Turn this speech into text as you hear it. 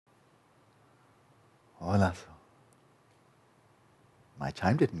Hola. My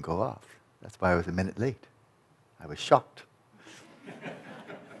chime didn't go off. That's why I was a minute late. I was shocked.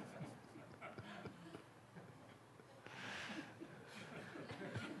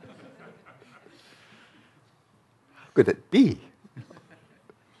 How could it be?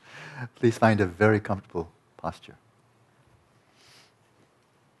 Please find a very comfortable posture.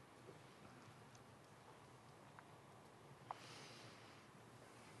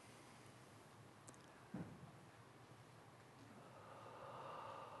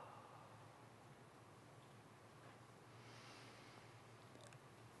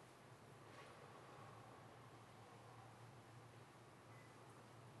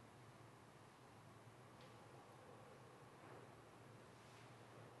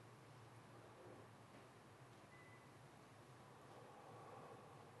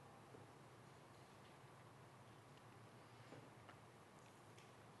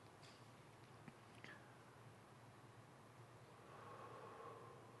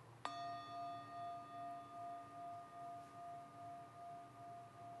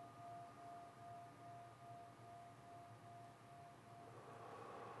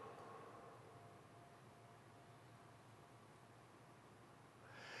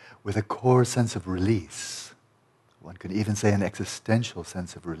 With a core sense of release, one could even say an existential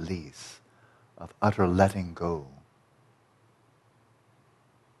sense of release, of utter letting go.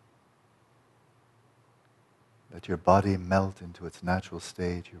 Let your body melt into its natural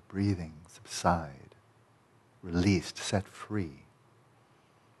state, your breathing subside, released, set free,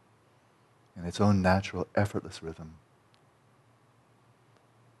 in its own natural, effortless rhythm.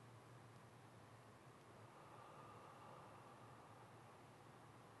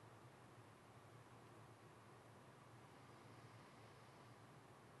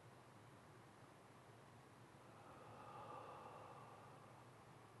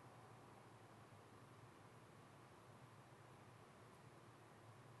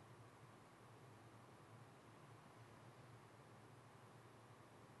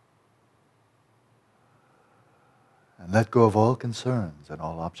 And let go of all concerns and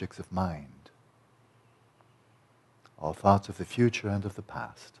all objects of mind, all thoughts of the future and of the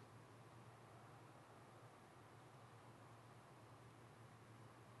past.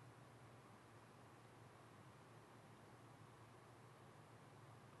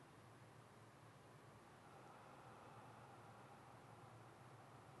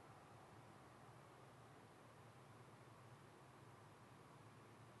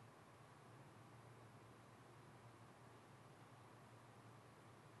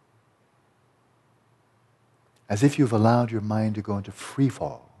 As if you've allowed your mind to go into free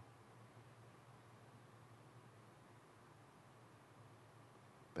fall.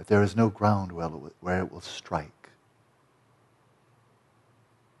 But there is no ground where it will strike.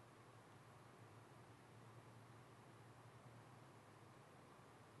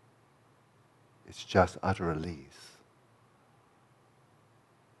 It's just utter release.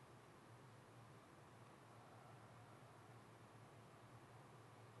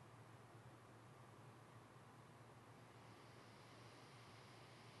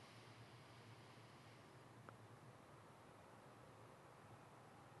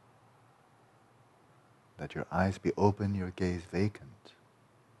 Let your eyes be open, your gaze vacant.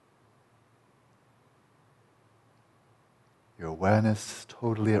 Your awareness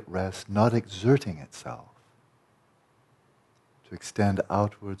totally at rest, not exerting itself to extend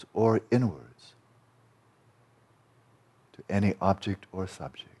outwards or inwards to any object or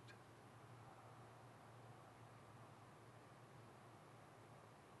subject.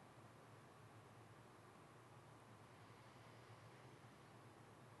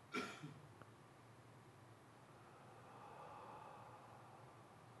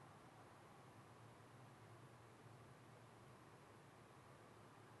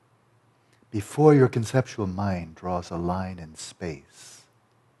 Before your conceptual mind draws a line in space,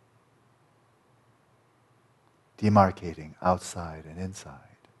 demarcating outside and inside,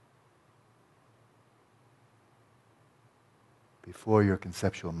 before your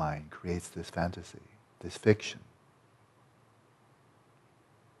conceptual mind creates this fantasy, this fiction,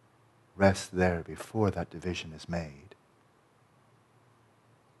 rest there before that division is made.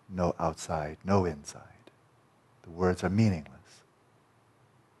 No outside, no inside. The words are meaningless.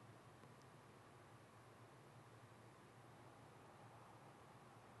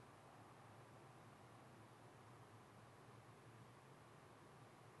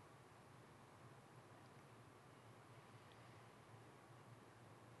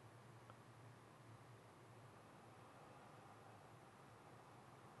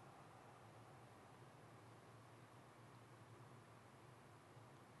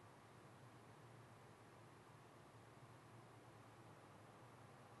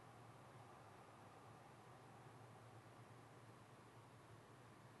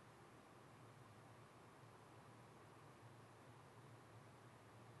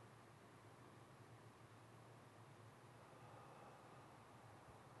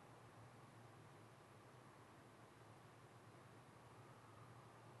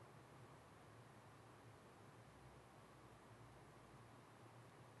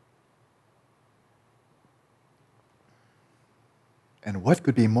 And what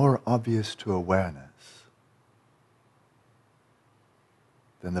could be more obvious to awareness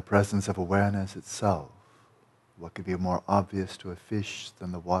than the presence of awareness itself? What could be more obvious to a fish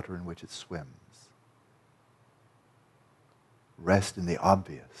than the water in which it swims? Rest in the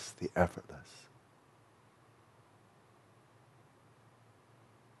obvious, the effortless.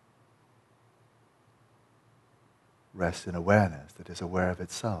 Rest in awareness that is aware of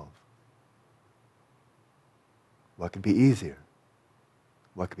itself. What could be easier?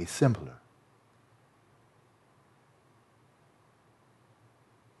 What could be simpler?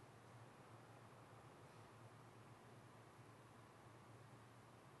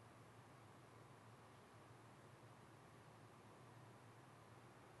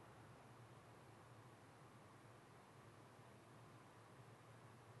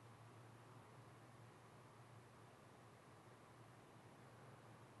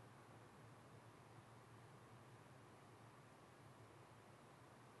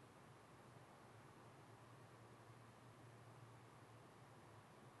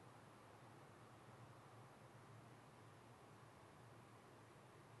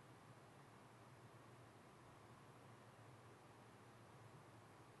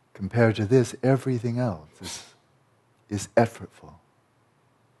 Compared to this, everything else is effortful.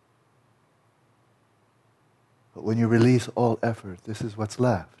 But when you release all effort, this is what's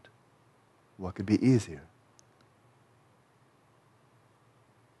left. What could be easier?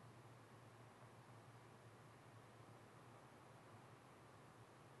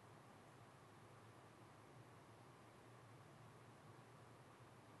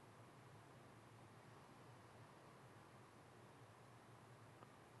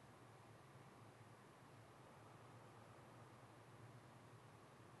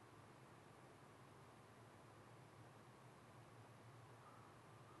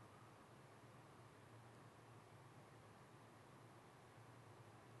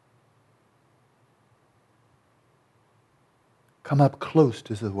 Come up close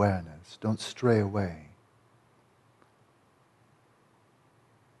to this awareness. Don't stray away.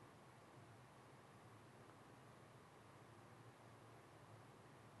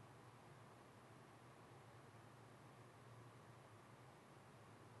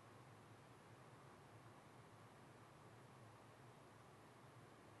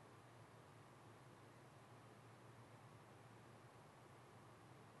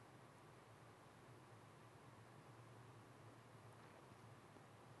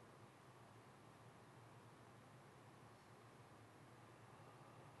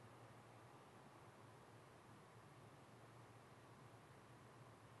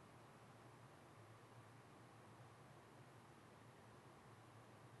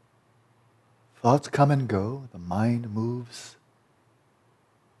 Thoughts come and go. The mind moves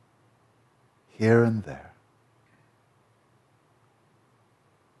here and there.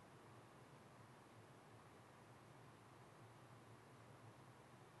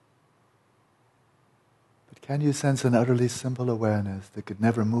 But can you sense an utterly simple awareness that could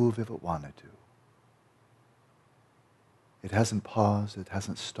never move if it wanted to? It hasn't paused, it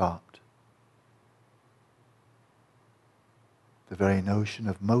hasn't stopped. The very notion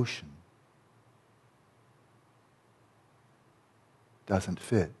of motion doesn't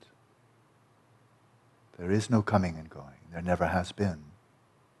fit. There is no coming and going. There never has been.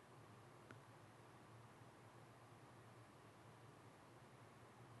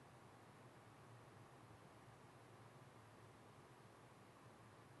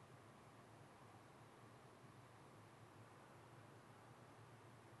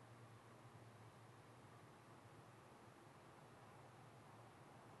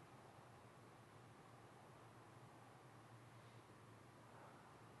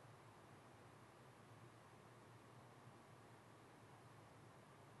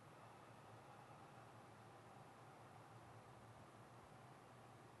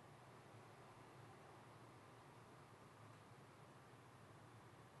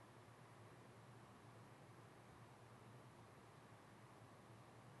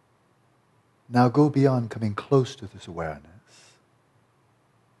 Now go beyond coming close to this awareness.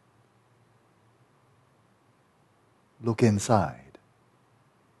 Look inside.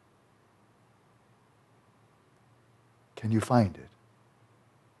 Can you find it?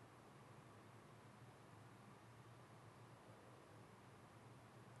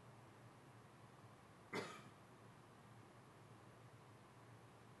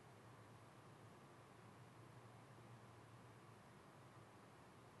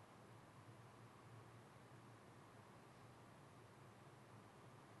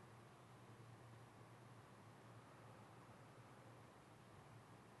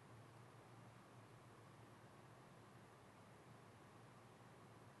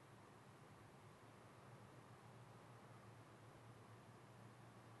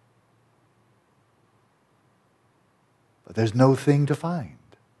 But there's no thing to find.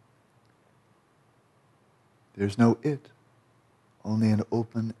 There's no it, only an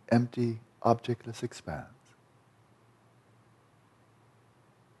open, empty, objectless expanse.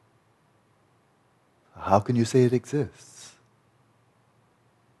 How can you say it exists?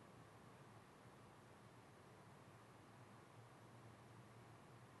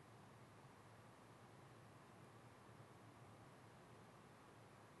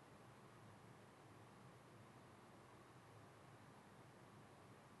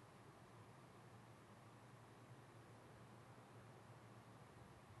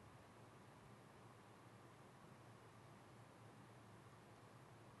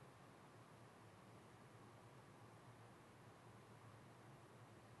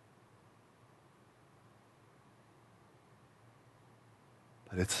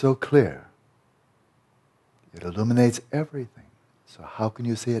 But it's so clear. It illuminates everything. So how can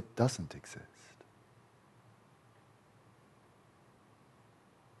you say it doesn't exist?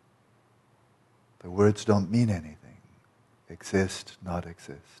 The words don't mean anything. Exist, not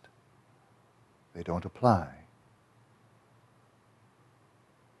exist. They don't apply.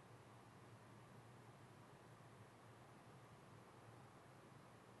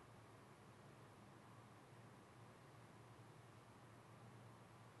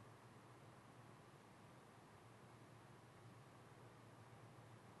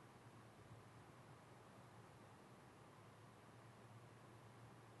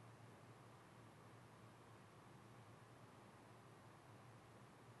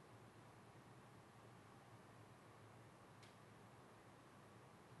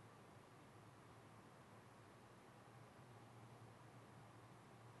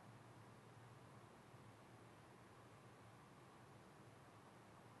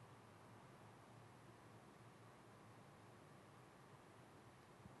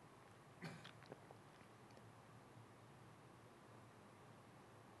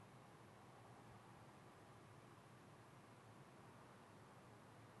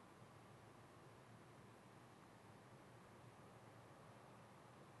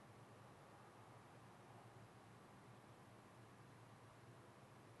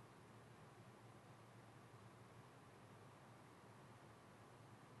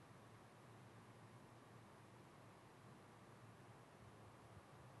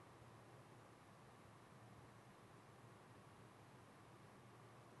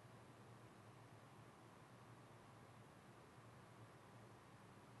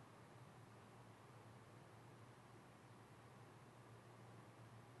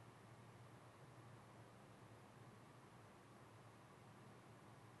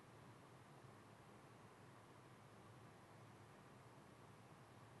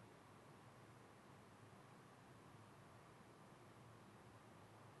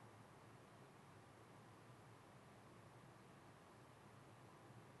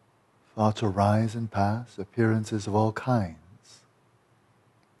 Thoughts arise and pass, appearances of all kinds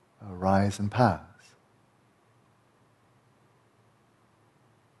arise and pass.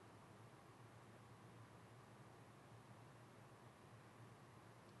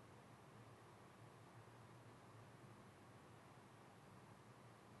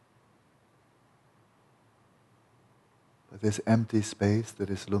 But this empty space that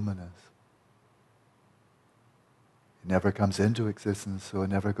is luminous, it never comes into existence, so it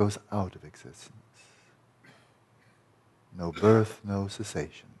never goes out of existence. No birth, no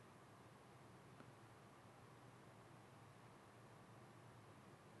cessation.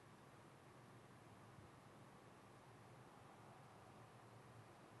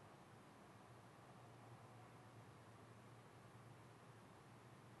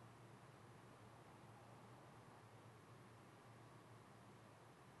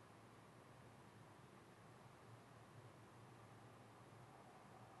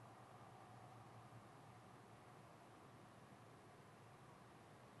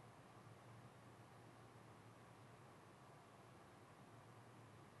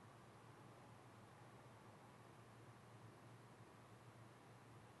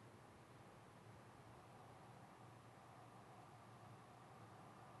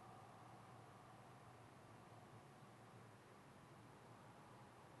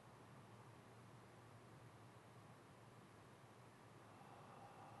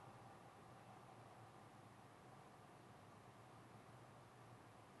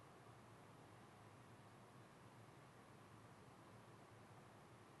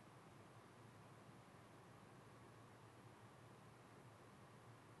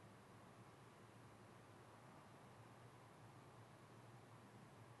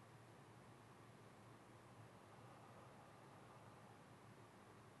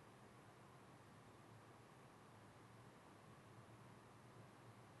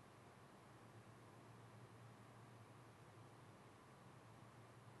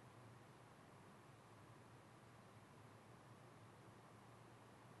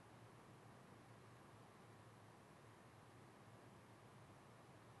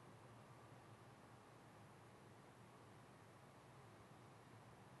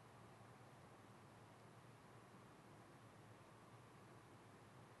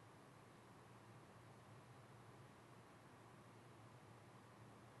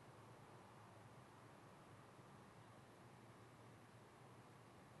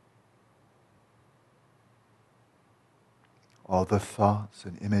 all the thoughts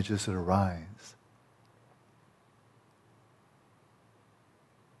and images that arise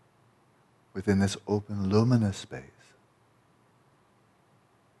within this open, luminous space.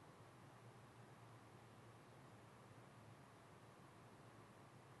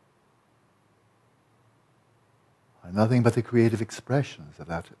 Are nothing but the creative expressions of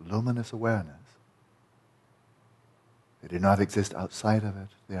that luminous awareness. They do not exist outside of it.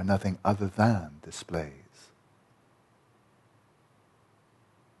 They are nothing other than displays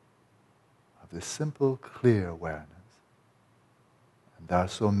of this simple, clear awareness. And there are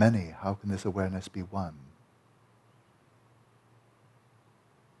so many. How can this awareness be one?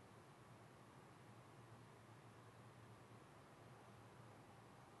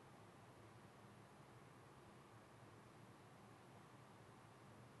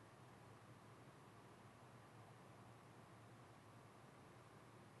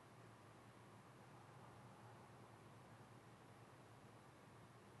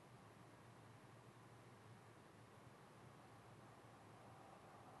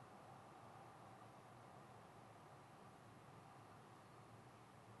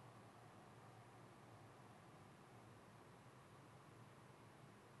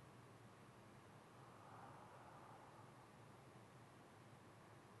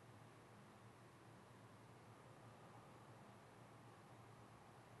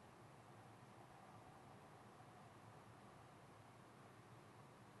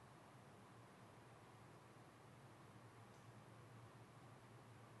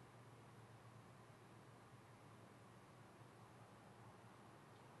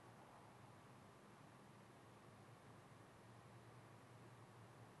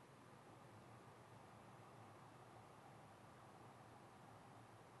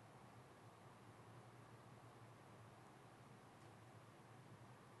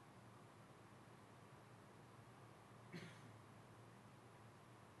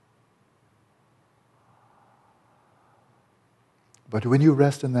 But when you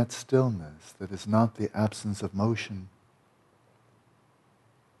rest in that stillness that is not the absence of motion,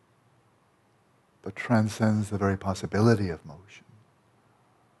 but transcends the very possibility of motion,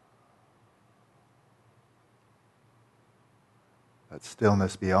 that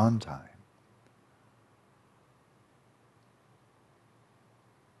stillness beyond time,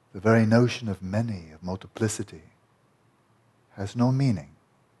 the very notion of many, of multiplicity, has no meaning.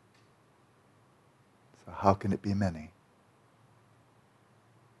 So how can it be many?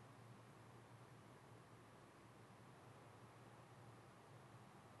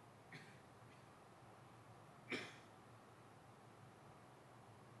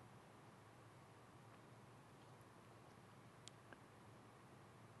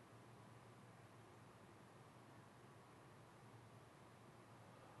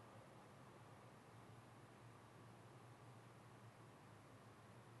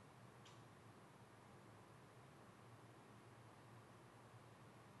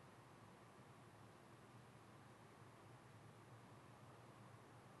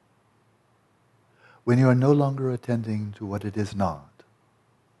 When you are no longer attending to what it is not,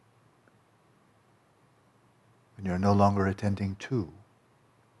 when you are no longer attending to,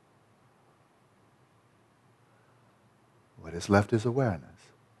 what is left is awareness.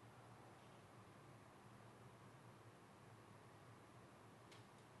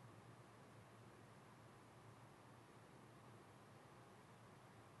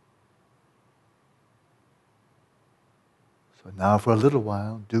 So now for a little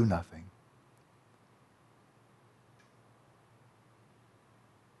while, do nothing.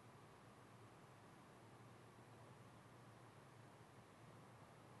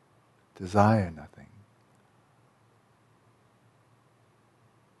 Desire nothing.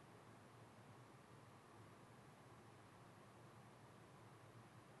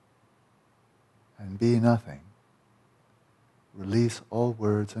 And be nothing. Release all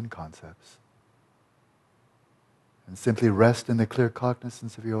words and concepts. And simply rest in the clear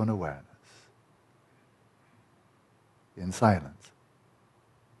cognizance of your own awareness. In silence.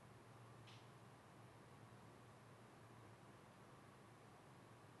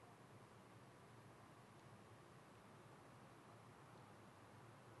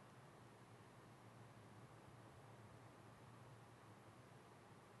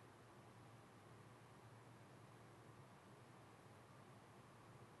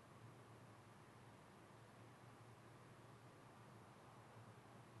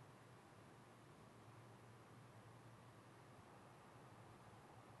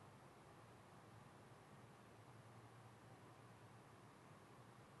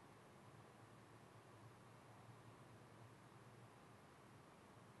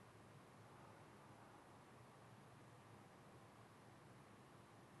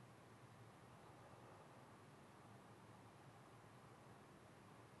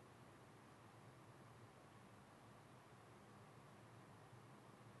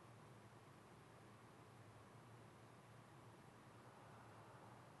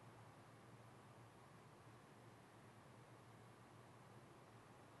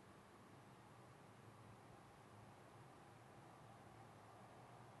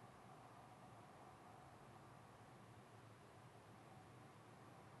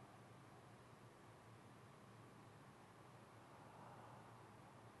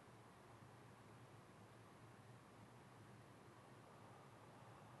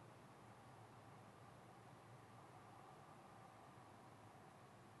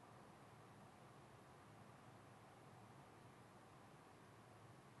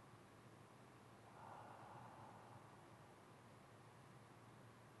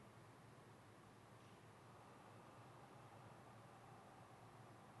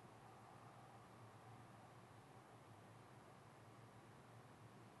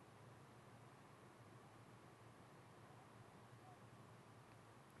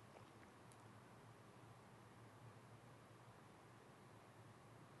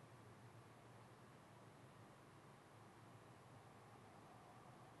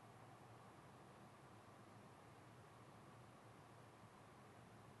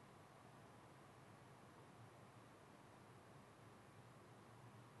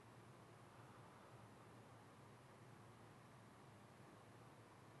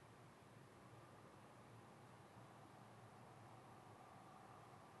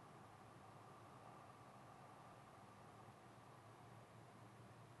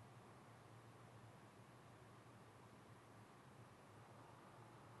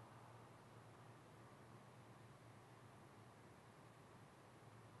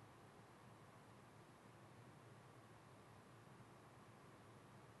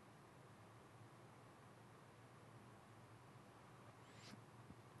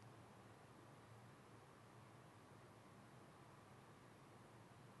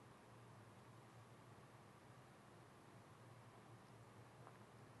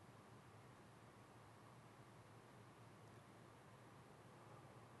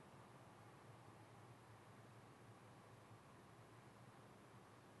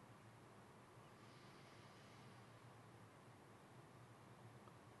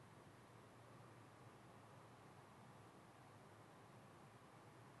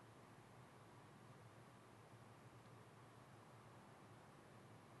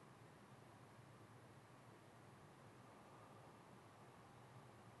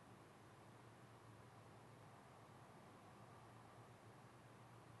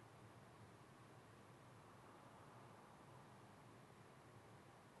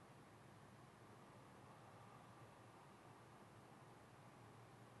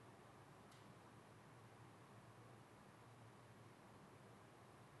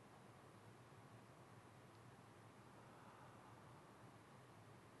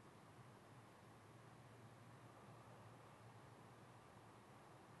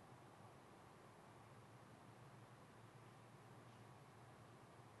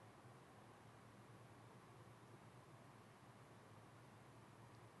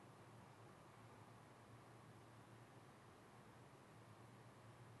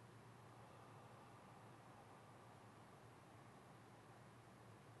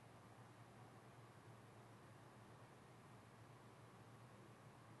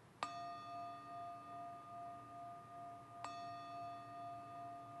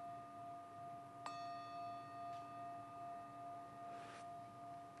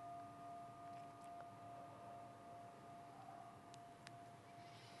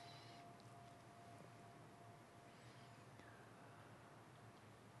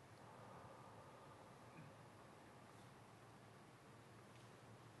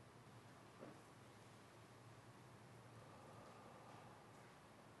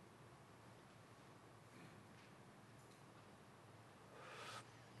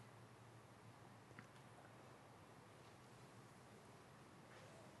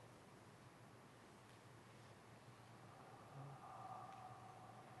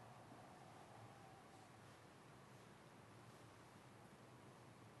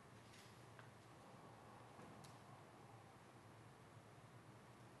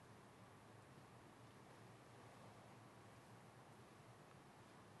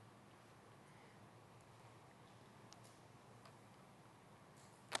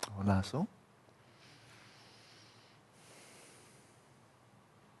 Olaso.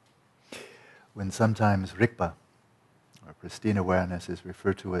 When sometimes rigpa, or pristine awareness, is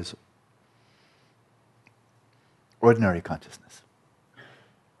referred to as ordinary consciousness,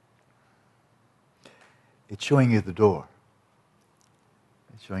 it's showing you the door.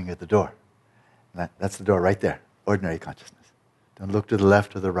 It's showing you the door. That's the door right there, ordinary consciousness. Don't look to the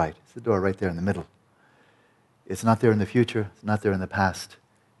left or the right. It's the door right there in the middle. It's not there in the future. It's not there in the past.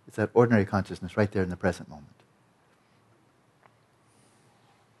 It's that ordinary consciousness right there in the present moment.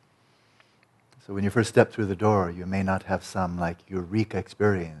 So when you first step through the door, you may not have some like eureka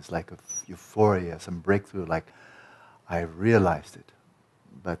experience, like a euphoria, some breakthrough, like, I realized it.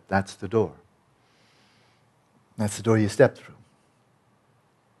 But that's the door. That's the door you step through.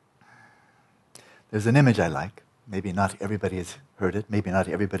 There's an image I like. Maybe not everybody has heard it. Maybe not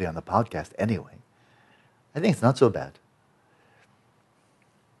everybody on the podcast anyway. I think it's not so bad.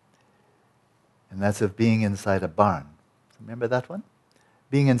 And that's of being inside a barn. Remember that one?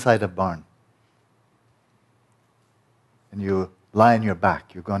 Being inside a barn. And you lie on your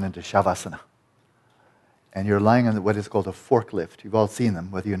back. You're going into shavasana. And you're lying on what is called a forklift. You've all seen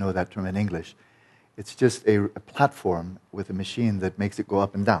them, whether you know that term in English. It's just a platform with a machine that makes it go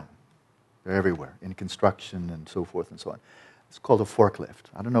up and down. They're everywhere, in construction and so forth and so on. It's called a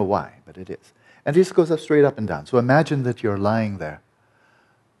forklift. I don't know why, but it is. And it just goes up straight up and down. So imagine that you're lying there,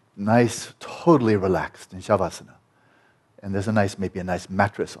 nice, totally relaxed in shavasana. And there's maybe a nice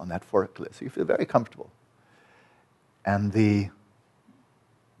mattress on that forklift. So you feel very comfortable. And the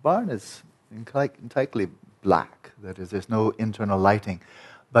barn is entirely black. That is, there's no internal lighting.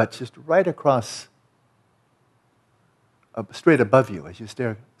 But just right across, straight above you, as you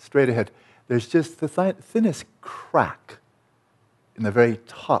stare straight ahead, there's just the thinnest crack in the very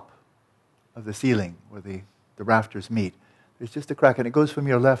top of the ceiling where the rafters meet. There's just a crack, and it goes from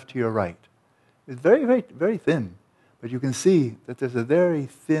your left to your right. It's very, very, very thin. But you can see that there's a very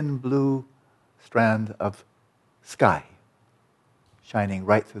thin blue strand of sky shining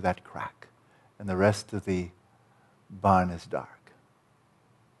right through that crack. And the rest of the barn is dark.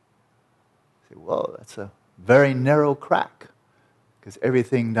 You say, whoa, that's a very narrow crack, because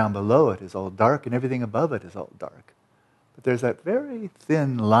everything down below it is all dark and everything above it is all dark. But there's that very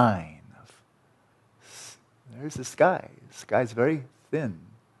thin line of, there's the sky. The sky's very thin.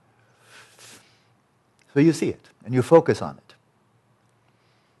 So you see it and you focus on it.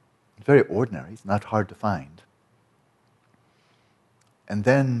 It's very ordinary. It's not hard to find. And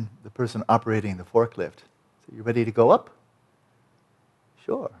then the person operating the forklift, so you ready to go up?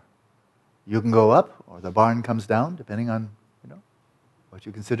 Sure. You can go up, or the barn comes down, depending on, what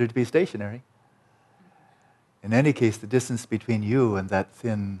you consider to be stationary. In any case, the distance between you and that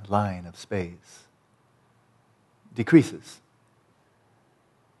thin line of space decreases.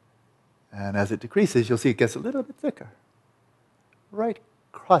 And as it decreases, you'll see it gets a little bit thicker. Right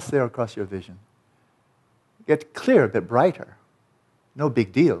across your vision. It gets clearer, a bit brighter. No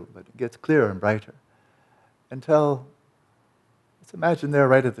big deal, but it gets clearer and brighter. Until, let's imagine there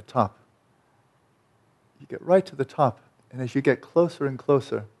right at the top. You get right to the top, and as you get closer and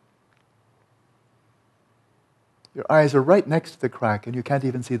closer, your eyes are right next to the crack, and you can't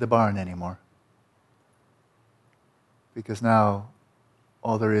even see the barn anymore. Because now,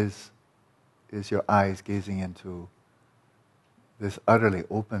 all there is your eyes gazing into this utterly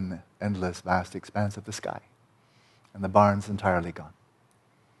open, endless, vast expanse of the sky. And the barn's entirely gone.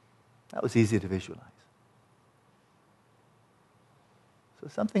 That was easy to visualize. So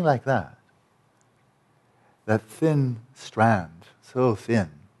something like that. That thin strand, so thin,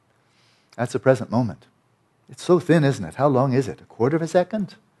 that's the present moment. It's so thin, isn't it? How long is it? A quarter of a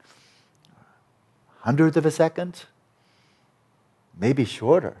second? A hundredth of a second? Maybe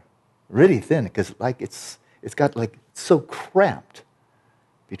shorter. Really thin, because it's got so cramped.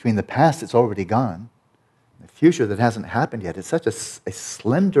 Between the past that's already gone, the future that hasn't happened yet. It's such a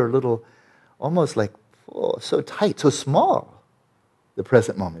slender little, almost so tight, so small, the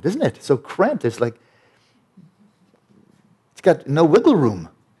present moment, isn't it? So cramped, it's got no wiggle room.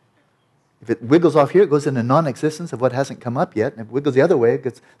 If it wiggles off here, it goes into non-existence of what hasn't come up yet. And if it wiggles the other way, it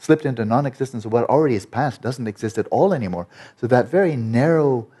gets slipped into non-existence of what already is past, doesn't exist at all anymore. So that very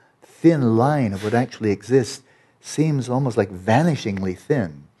narrow, thin line of what actually exists seems almost like vanishingly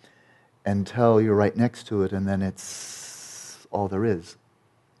thin until you're right next to it, and then it's all there is.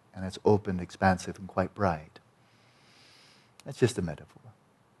 And it's open, expansive, and quite bright. That's just a metaphor.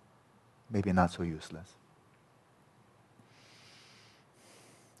 Maybe not so useless.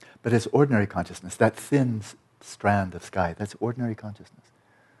 But it's ordinary consciousness, that thin strand of sky, that's ordinary consciousness.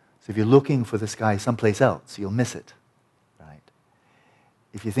 So if you're looking for the sky someplace else, you'll miss it, right?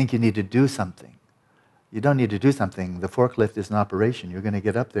 If you think you need to do something, you don't need to do something. The forklift is in operation. You're going to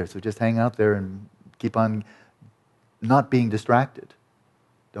get up there, so just hang out there and keep on not being distracted.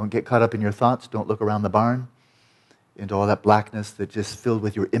 Don't get caught up in your thoughts. Don't look around the barn into all that blackness that's just filled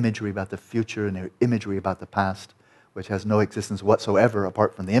with your imagery about the future and your imagery about the past, which has no existence whatsoever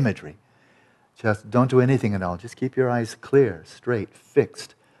apart from the imagery. Just don't do anything at all. Just keep your eyes clear, straight,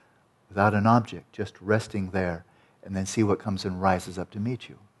 fixed, without an object, just resting there, and then see what comes and rises up to meet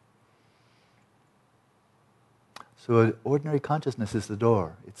you. So ordinary consciousness is the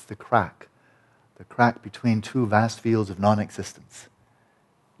door. It's the crack between two vast fields of non-existence.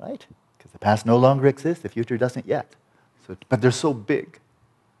 Right? Because the past no longer exists, the future doesn't yet. But they're so big.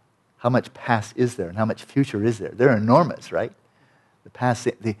 How much past is there and how much future is there? They're enormous, right? The past,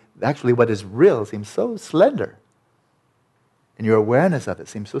 actually what is real seems so slender. And your awareness of it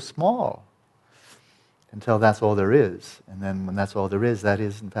seems so small. Until that's all there is. And then when that's all there is, that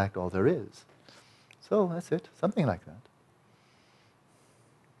is in fact all there is. So that's it, something like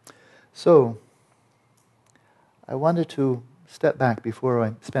that. So, I wanted to step back before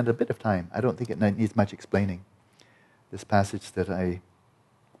I spend a bit of time. I don't think it needs much explaining. This passage that I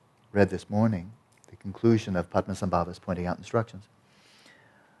read this morning, the conclusion of Padmasambhava's pointing out instructions.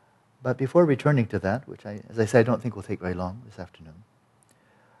 But before returning to that, which as I said, I don't think will take very long this afternoon,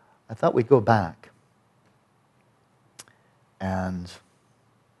 I thought we'd go back and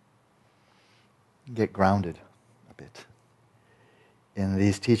get grounded a bit in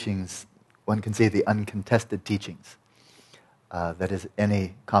these teachings. One can say the uncontested teachings. That is,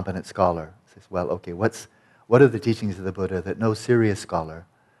 any competent scholar says, well, okay, what are the teachings of the Buddha that no serious scholar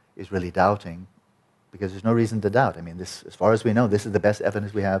is really doubting? Because there's no reason to doubt. I mean, this, as far as we know, this is the best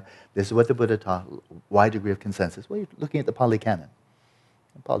evidence we have. This is what the Buddha taught, wide degree of consensus. Well, you're looking at the Pali canon.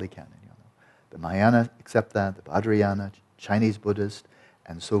 The Pali canon, you know. The Mahayana accept that, the Vajrayana, Chinese Buddhist,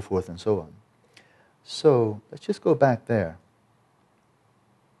 and so forth and so on. So, let's just go back there.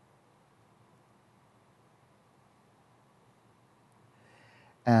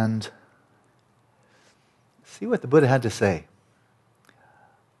 And see what the Buddha had to say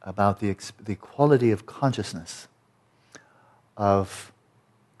about the quality of consciousness of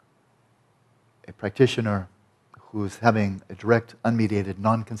a practitioner who's having a direct, unmediated,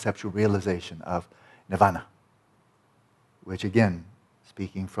 non-conceptual realization of nirvana. Which again,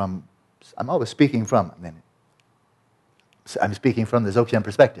 I'm always speaking from, I'm speaking from the Dzogchen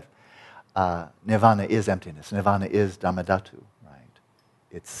perspective. Nirvana is emptiness. Nirvana is Dhammadhatu.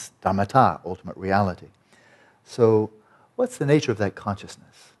 It's Dhammata, ultimate reality. So, what's the nature of that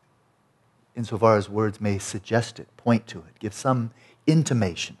consciousness? Insofar as words may suggest it, point to it, give some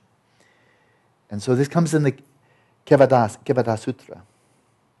intimation. And so this comes in the Kevada Sutra,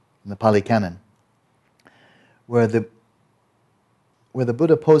 in the Pali canon, where the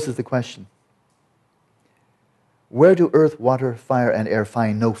Buddha poses the question, where do earth, water, fire, and air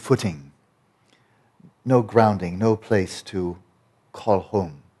find no footing, no grounding, no place to call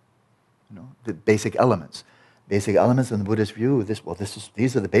home? You know, the basic elements. Basic elements in the Buddhist view,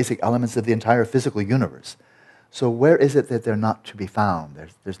 these are the basic elements of the entire physical universe. So where is it that they're not to be found?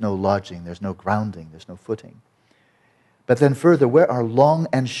 There's no lodging, there's no grounding, there's no footing. But then further, where are long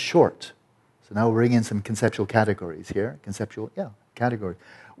and short? So now we're bringing in some conceptual categories here. Categories.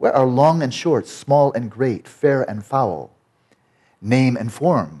 Where are long and short, small and great, fair and foul, name and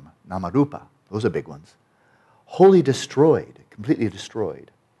form, namarupa, those are big ones, wholly destroyed, completely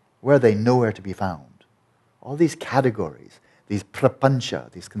destroyed, where are they nowhere to be found? All these categories, these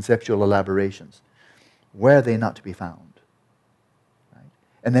prapancha, these conceptual elaborations, where are they not to be found? Right?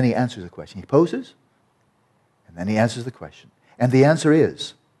 And then he answers the question. He poses, and then he answers the question. And the answer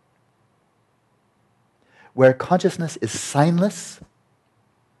is, where consciousness is signless,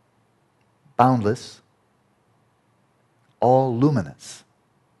 boundless, all luminous.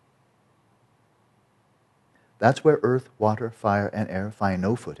 That's where earth, water, fire, and air find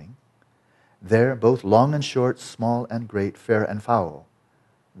no footing. There, both long and short, small and great, fair and foul,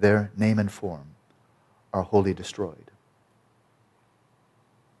 their name and form are wholly destroyed.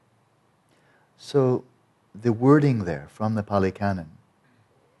 So, the wording there from the Pali Canon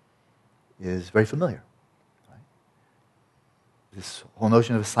is very familiar. Right? This whole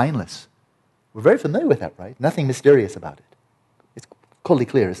notion of signless. We're very familiar with that, right? Nothing mysterious about it. It's totally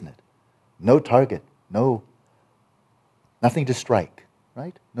clear, isn't it? No target, nothing to strike,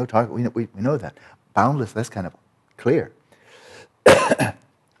 right? No target, we know that. Boundless, that's kind of clear.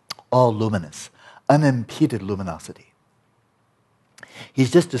 All luminous, unimpeded luminosity.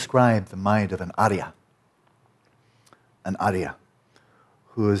 He's just described the mind of an arya,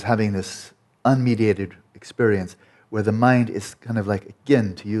 who is having this unmediated experience where the mind is kind of like,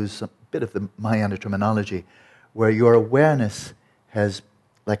 again, to use a bit of the Mahayana terminology, where your awareness has,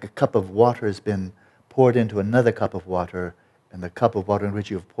 like a cup of water has been poured into another cup of water, and the cup of water in which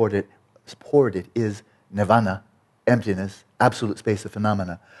you've poured it is nirvana, emptiness, absolute space of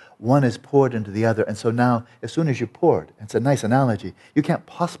phenomena. One is poured into the other, and so now, as soon as you poured, it's a nice analogy, you can't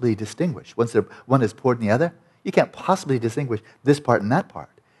possibly distinguish. Once one is poured in the other, you can't possibly distinguish this part and that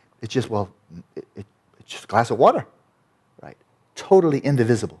part. It's just, well, it's just a glass of water, right? Totally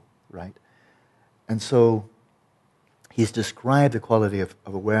indivisible, right? And so he's described the quality of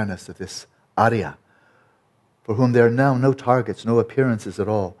awareness of this arya, for whom there are now no targets, no appearances at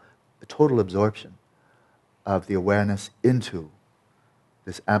all, the total absorption of the awareness into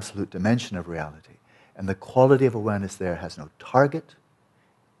this absolute dimension of reality. And the quality of awareness there has no target,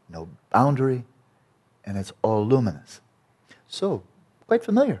 no boundary, and it's all luminous. So, quite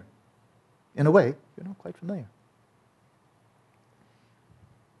familiar. In a way, quite familiar.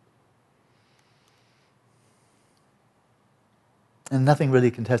 And nothing really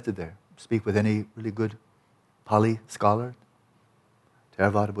contested there. Speak with any really good Pali scholar,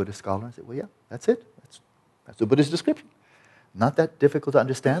 Theravada Buddhist scholar, and say, well, yeah, that's it. That's the Buddhist description. Not that difficult to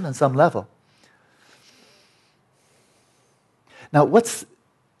understand on some level. Now,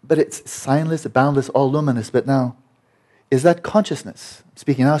 but it's signless, boundless, all luminous, but now, is that consciousness?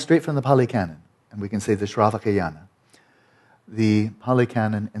 Speaking now straight from the Pali canon, and we can say the Shravakayana, the Pali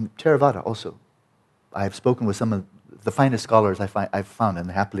canon, and Theravada also. I've spoken with some of the finest scholars I've found,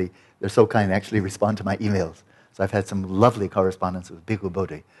 and happily, they're so kind, they actually respond to my emails. So I've had some lovely correspondence with Bhikkhu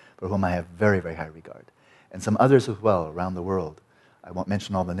Bodhi, for whom I have very, very high regard. And some others as well around the world. I won't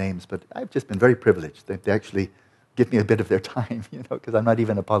mention all the names, but I've just been very privileged. They actually give me a bit of their time, because I'm not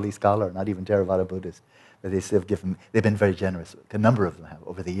even a Pali scholar, not even Theravada Buddhist. But they've been very generous. A number of them have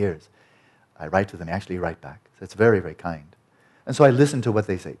over the years. I write to them, I actually write back. So it's very, very kind. And so I listen to what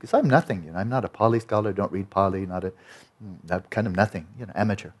they say, because I'm nothing. I'm not a Pali scholar, don't read Pali, not kind of nothing,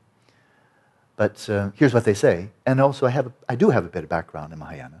 amateur. But here's what they say. And also I do have a bit of background in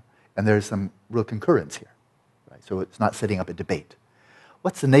Mahayana, and there's some real concurrence here. Right? So it's not setting up a debate.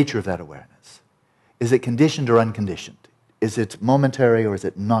 What's the nature of that awareness? Is it conditioned or unconditioned? Is it momentary or is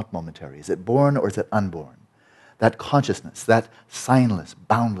it not momentary? Is it born or is it unborn? That consciousness, that signless,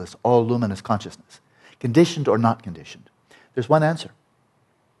 boundless, all luminous consciousness, conditioned or not conditioned? There's one answer.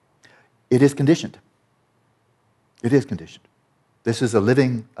 It is conditioned. It is conditioned. This is a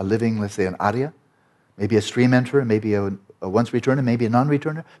living, let's say, an arya, maybe a stream enterer, maybe a once returner, maybe a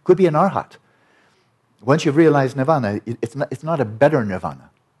non-returner, could be an arhat. Once you've realized nirvana, it's not a better nirvana.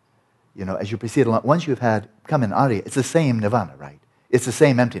 As you proceed along, once you've become an arya, it's the same nirvana, right? It's the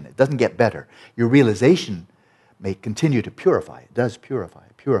same emptiness. It doesn't get better. Your realization may continue to purify. It does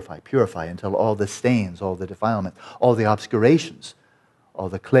purify until all the stains, all the defilements, all the obscurations, all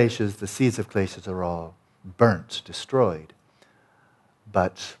the kleshas, the seeds of kleshas are all burnt, destroyed.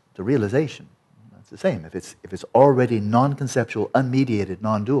 But the realization, that's the same. If it's already non-conceptual, unmediated,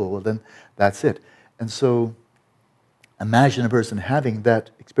 non-dual, well then that's it. And so imagine a person having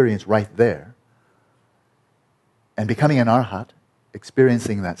that experience right there and becoming an arhat,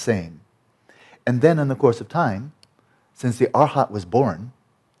 experiencing that same. And then in the course of time, since the arhat was born,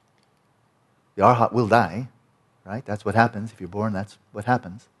 the arhat will die, right? That's what happens. If you're born, that's what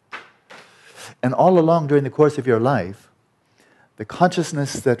happens. And all along during the course of your life, the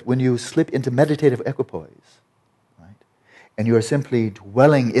consciousness that when you slip into meditative equipoise, right, and you are simply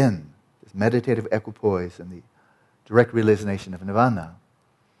dwelling in this meditative equipoise and the direct realization of nirvana,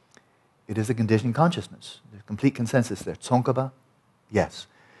 it is a conditioned consciousness. There's complete consensus there. Tsongkhapa, yes.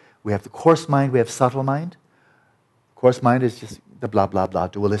 We have the coarse mind, we have subtle mind. Coarse mind is just the blah, blah, blah,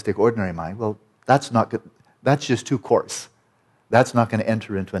 dualistic, ordinary mind. Well, that's good. That's just too coarse. That's not going to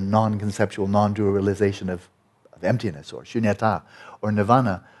enter into a non-conceptual, non-dual realization of emptiness or shunyata or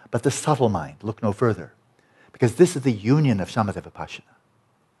nirvana. But the subtle mind, look no further. Because this is the union of shamatha vipassana.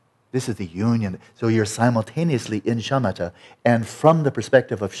 This is the union. So you're simultaneously in shamatha, and from the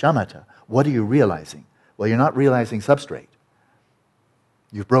perspective of shamatha, what are you realizing? Well, you're not realizing substrate.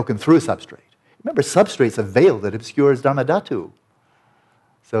 You've broken through substrate. Remember, substrate's a veil that obscures dharmadhatu.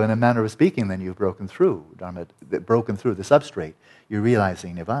 So in a manner of speaking, then you've broken through the substrate. You're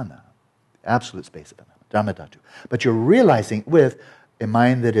realizing nirvana, absolute space of dharmadhatu. But you're realizing with a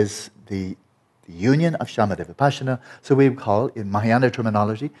mind that is the union of shamatha vipassana, so we call, in Mahayana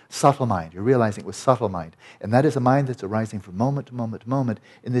terminology, subtle mind. You're realizing it with subtle mind. And that is a mind that's arising from moment to moment to moment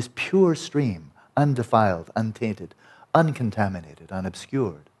in this pure stream, undefiled, untainted, uncontaminated,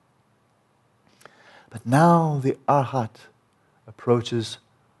 unobscured. But now the arhat approaches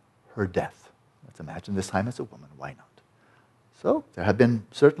her death. let's imagine this time as a woman. Why not? So there have been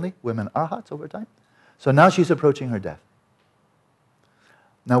certainly women arhats over time. So now she's approaching her death.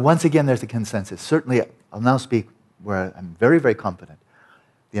 Now once again there's a consensus. Certainly I'll now speak where I'm very, very confident.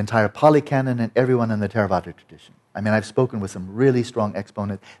 The entire Pali canon and everyone in the Theravada tradition. I mean, I've spoken with some really strong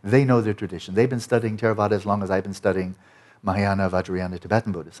exponents. They know their tradition. They've been studying Theravada as long as I've been studying Mahayana, Vajrayana,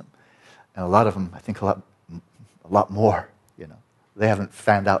 Tibetan Buddhism. And a lot of them, I think a lot more, you know. They haven't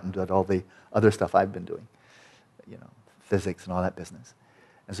fanned out and done all the other stuff I've been doing, you know, physics and all that business.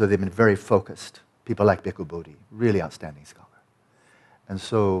 And so they've been very focused. People like Bhikkhu Bodhi, really outstanding scholar. And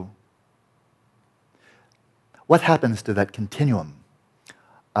so, what happens to that continuum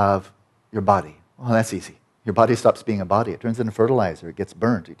of your body? Well, that's easy. Your body stops being a body. It turns into fertilizer. It gets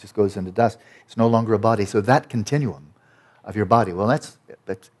burnt. It just goes into dust. It's no longer a body. So that continuum of your body, well, it's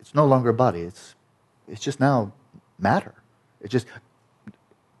no longer a body. It's just now matter. It's just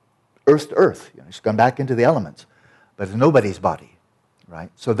earth to earth. You know, it's gone back into the elements. But it's nobody's body,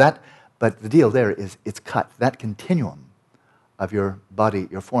 right? So that, but the deal there is it's cut. That continuum of your body,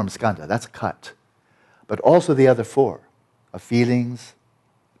 your form, skandha, that's cut. But also the other four of feelings,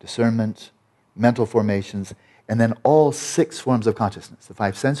 discernment, mental formations, and then all 6 forms of consciousness, the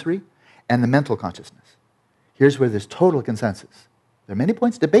 5 sensory and the mental consciousness. Here's where there's total consensus. There are many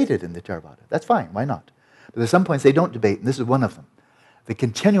points debated in the Theravada. That's fine, why not? But there's some points they don't debate, and this is one of them. The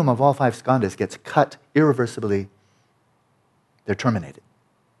continuum of all 5 skandhas gets cut irreversibly. They're terminated.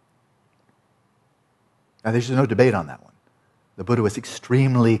 Now there's no debate on that one. The Buddha was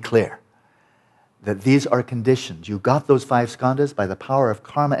extremely clear that these are conditioned. You got those 5 skandhas by the power of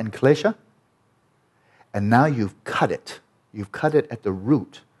karma and klesha, and now you've cut it. You've cut it at the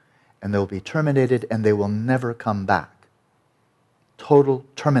root, and they'll be terminated, and they will never come back. Total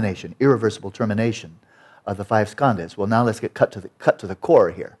termination, irreversible termination of the 5 skandhas. Well, now let's get cut to the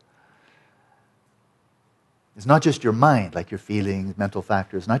core here. It's not just your mind, like your feelings, mental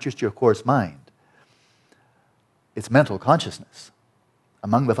factors, not just your coarse mind. It's mental consciousness.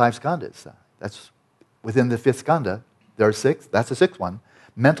 Among the 5 skandhas, that's within the 5th skandha, there are 6, that's the 6th one,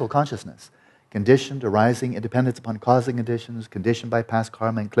 mental consciousness. Conditioned, arising, independence upon causing conditions, conditioned by past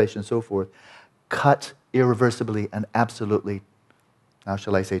karma and klesha and so forth, cut irreversibly and absolutely, now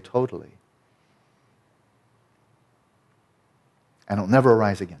shall I say totally. And it'll never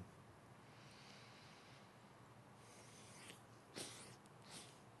arise again.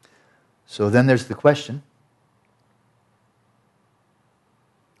 So then there's the question,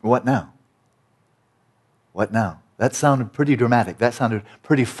 what now? What now? That sounded pretty dramatic. That sounded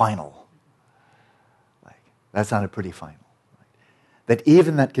pretty final. That sounded pretty final. That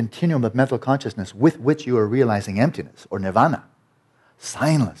even that continuum of mental consciousness with which you are realizing emptiness, or nirvana,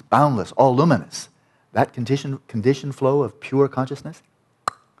 signless, boundless, all luminous, that conditioned flow of pure consciousness,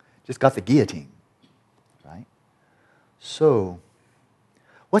 just got the guillotine, right? So,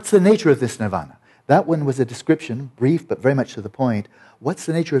 what's the nature of this nirvana? That one was a description, brief but very much to the point. What's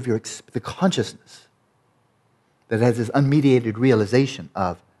the nature of the consciousness that has this unmediated realization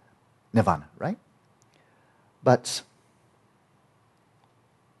of nirvana, right? But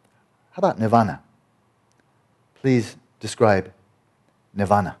how about nirvana? Please describe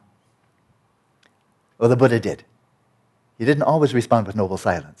nirvana. Well, the Buddha did. He didn't always respond with noble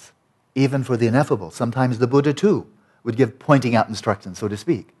silence. Even for the ineffable, sometimes the Buddha too would give pointing out instructions, so to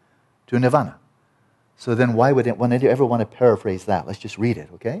speak, to nirvana. So then why would one ever want to paraphrase that? Let's just read it,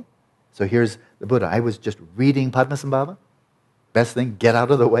 okay? So here's the Buddha. I was just reading Padmasambhava. Best thing, get out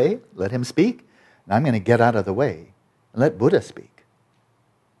of the way, let him speak. And I'm going to get out of the way and let Buddha speak.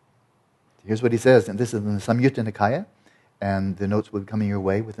 Here's what he says, and this is in the Samyutta Nikaya, and the notes will be coming your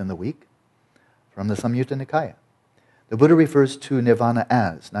way within the week from the Samyutta Nikaya. The Buddha refers to nirvana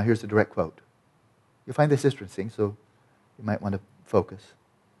as, now here's the direct quote. You'll find this interesting, so you might want to focus.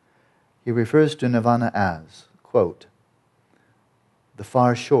 He refers to nirvana as, quote, the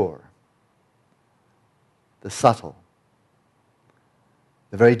far shore, the subtle,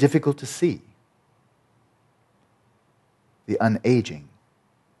 the very difficult to see, the unaging,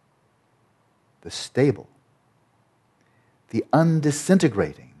 the stable, the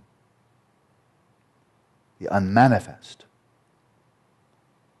undisintegrating, the unmanifest,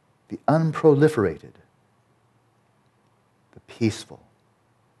 the unproliferated, the peaceful,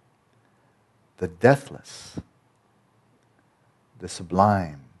 the deathless, the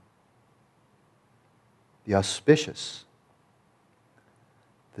sublime, the auspicious,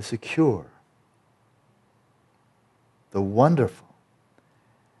 the secure, the wonderful,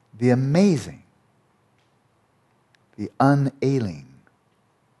 the amazing, the unailing,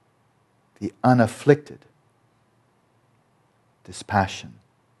 the unafflicted, dispassion,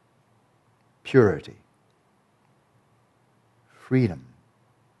 purity, freedom,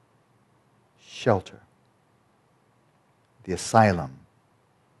 shelter, the asylum,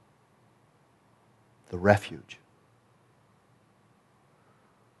 the refuge.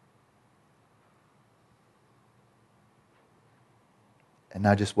 And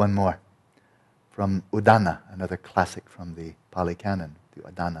now just one more. From Udana, another classic from the Pali canon, the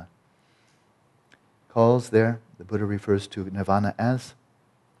Udana. Calls there, the Buddha refers to nirvana as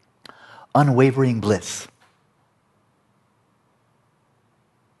unwavering bliss.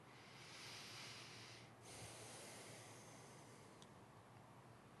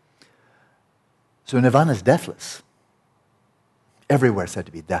 So nirvana is deathless. Everywhere said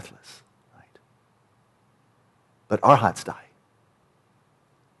to be deathless, right? But arhats die.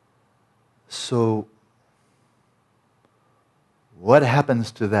 So what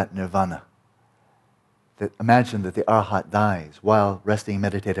happens to that nirvana? Imagine that the arhat dies while resting in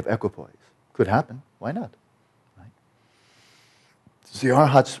meditative equipoise. Could happen. Why not? Right? So the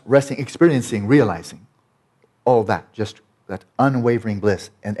arhat's resting, experiencing, realizing all that, just that unwavering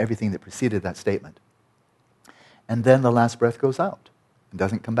bliss and everything that preceded that statement. And then the last breath goes out and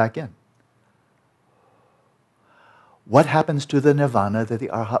doesn't come back in. What happens to the nirvana that the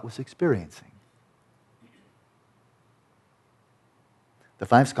arhat was experiencing? The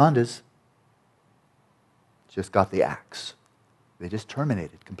five skandhas just got the axe. They just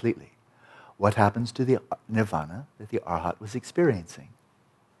terminated completely. What happens to the nirvana that the arhat was experiencing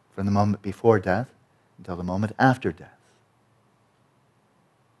from the moment before death until the moment after death?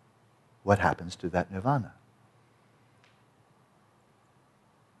 What happens to that nirvana?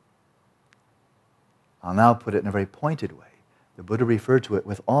 I'll now put it in a very pointed way. The Buddha referred to it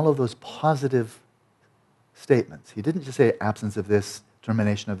with all of those positive statements. He didn't just say absence of this,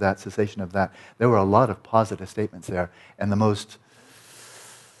 termination of that, cessation of that. There were a lot of positive statements there. And the most,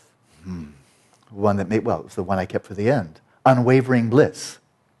 one that made, well, it was the one I kept for the end. Unwavering bliss.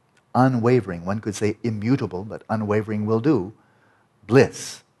 Unwavering. One could say immutable, but unwavering will do.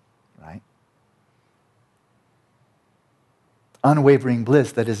 Bliss, right? Unwavering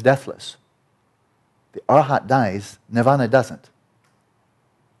bliss that is deathless. The arhat dies, nirvana doesn't.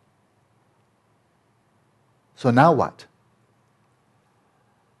 So now what?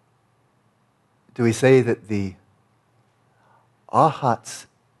 Do we say that the arhat's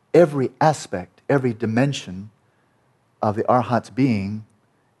every aspect, every dimension of the arhat's being,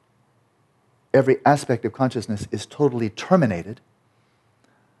 every aspect of consciousness is totally terminated,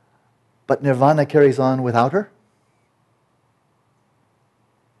 but nirvana carries on without her?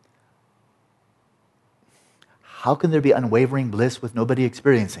 How can there be unwavering bliss with nobody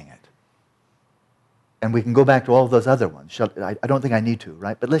experiencing it? And we can go back to all those other ones. I don't think I need to,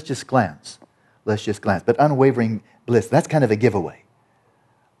 right? But let's just glance. Let's just glance. But unwavering bliss, that's kind of a giveaway.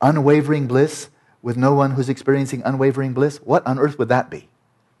 Unwavering bliss with no one who's experiencing unwavering bliss, what on earth would that be?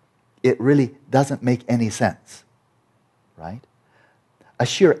 It really doesn't make any sense, right? A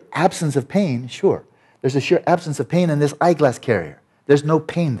sheer absence of pain, sure. There's a sheer absence of pain in this eyeglass carrier. There's no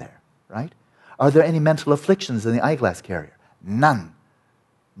pain there, right? Are there any mental afflictions in the eyeglass carrier? None.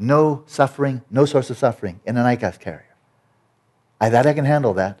 No suffering, no source of suffering in an eyeglass carrier. I can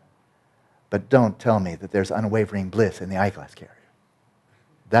handle that. But don't tell me that there's unwavering bliss in the eyeglass carrier.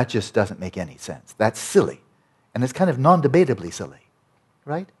 That just doesn't make any sense. That's silly. And it's kind of non-debatably silly,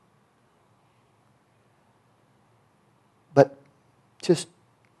 right? But just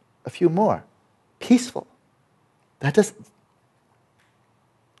a few more. Peaceful. That doesn't...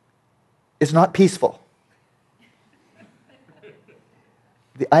 It's not peaceful.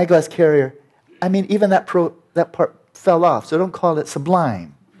 The eyeglass carrier, I mean, even that part fell off, so don't call it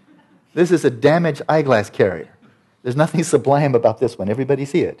sublime. This is a damaged eyeglass carrier. There's nothing sublime about this one. Everybody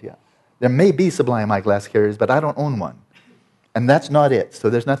see it, yeah. There may be sublime eyeglass carriers, but I don't own one. And that's not it, so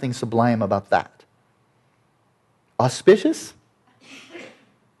there's nothing sublime about that. Auspicious?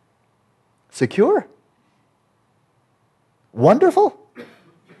 Secure? Wonderful?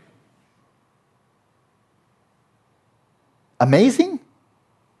 Amazing?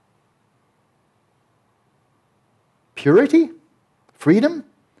 Purity? Freedom?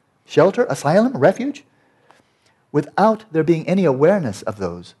 Shelter? Asylum? Refuge? Without there being any awareness of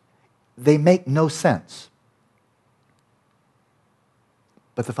those, they make no sense.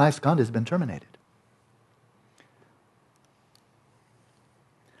 But the five skandhas have been terminated.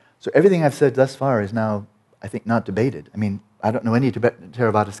 So everything I've said thus far is now, I think, not debated. I mean, I don't know any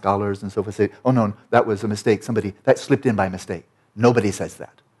Theravada scholars and so forth say, oh no, that was a mistake. That slipped in by mistake. Nobody says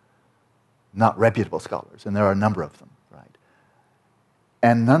that. Not reputable scholars, and there are a number of them, right?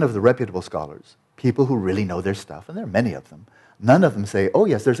 And none of the reputable scholars, people who really know their stuff, and there are many of them, none of them say, oh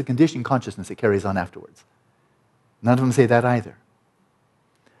yes, there's a conditioned consciousness that carries on afterwards. None of them say that either.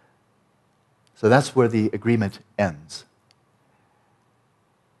 So that's where the agreement ends.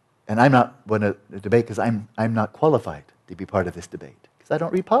 And I'm not going to debate because I'm not qualified to be part of this debate, because I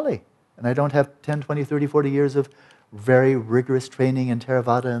don't read Pali. And I don't have 10, 20, 30, 40 years of very rigorous training in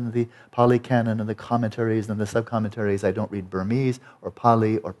Theravada and the Pali canon and the commentaries and the sub-commentaries. I don't read Burmese or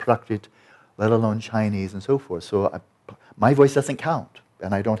Pali or Prakrit, let alone Chinese and so forth. So my voice doesn't count,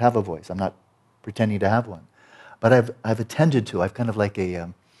 and I don't have a voice. I'm not pretending to have one. But I've attended to, I've kind of like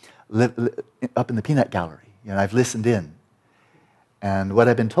up in the peanut gallery. You know, I've listened in. And what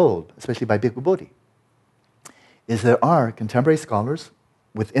I've been told, especially by Bhikkhu Bodhi, is there are contemporary scholars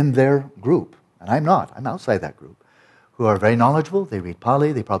within their group, and I'm not, I'm outside that group, who are very knowledgeable. They read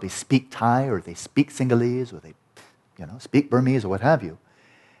Pali, they probably speak Thai, or they speak Sinhalese, or they speak Burmese, or what have you.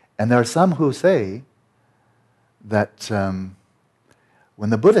 And there are some who say that when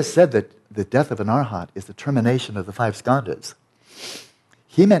the Buddha said that the death of an arhat is the termination of the 5 skandhas,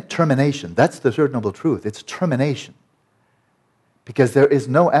 he meant termination. That's the Third Noble Truth. It's termination. Because there is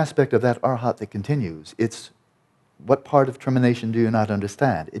no aspect of that arhat that continues. It's what part of termination do you not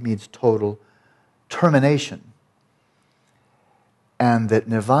understand? It means total termination. And that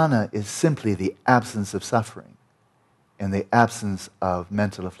nirvana is simply the absence of suffering, and the absence of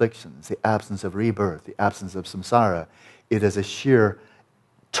mental afflictions, the absence of rebirth, the absence of samsara. It is a sheer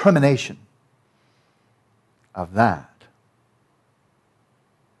termination of that.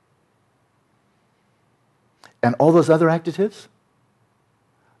 And all those other adjectives,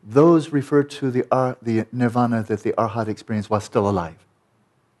 those refer to the nirvana that the arhat experienced while still alive.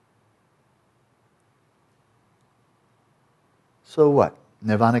 So what?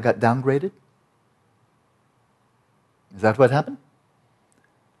 Nirvana got downgraded? Is that what happened?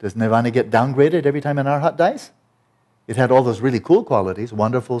 Does nirvana get downgraded every time an arhat dies? It had all those really cool qualities,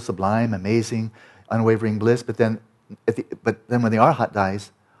 wonderful, sublime, amazing, unwavering bliss, but then when the arhat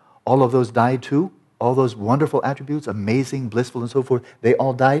dies, all of those died too? All those wonderful attributes, amazing, blissful, and so forth, they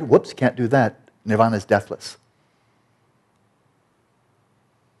all died? Whoops, can't do that. Nirvana is deathless.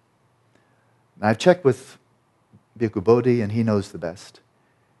 Now, I've checked with Bhikkhu Bodhi, and he knows the best.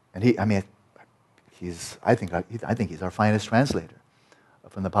 And I think he's our finest translator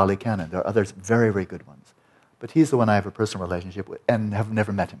from the Pali canon. There are others very, very good ones. But he's the one I have a personal relationship with, and have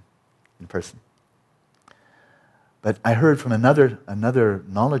never met him in person. But I heard from another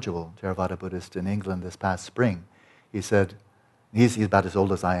knowledgeable Theravada Buddhist in England this past spring. He said, he's about as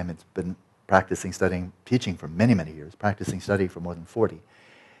old as I am. He's been practicing, studying, teaching for many, many years, practicing, studying for more than 40.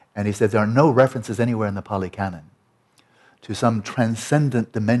 And he said there are no references anywhere in the Pali canon to some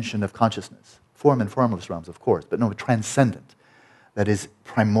transcendent dimension of consciousness. Form and formless realms, of course, but no, transcendent. That is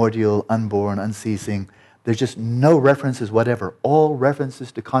primordial, unborn, unceasing. There's just no references whatever. All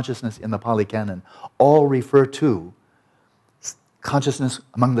references to consciousness in the Pali canon all refer to consciousness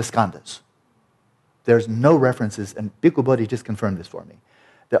among the skandhas. There's no references, and Bhikkhu Bodhi just confirmed this for me.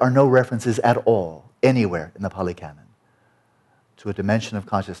 There are no references at all, anywhere in the Pali canon, to a dimension of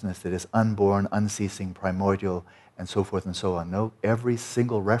consciousness that is unborn, unceasing, primordial, and so forth and so on. No, every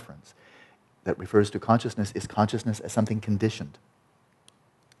single reference that refers to consciousness is consciousness as something conditioned.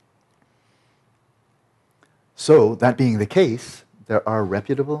 So, that being the case, there are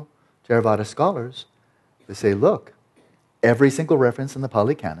reputable Theravada scholars who say, look, every single reference in the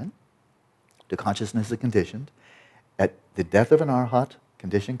Pali canon to consciousness is conditioned. At the death of an arhat,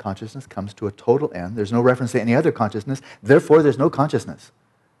 conditioned consciousness comes to a total end. There's no reference to any other consciousness. Therefore, there's no consciousness.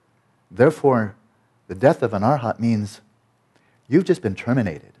 Therefore, the death of an arhat means you've just been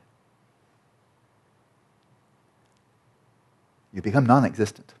terminated. You become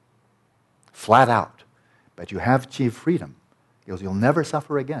non-existent, flat out. But you have achieved freedom. You'll never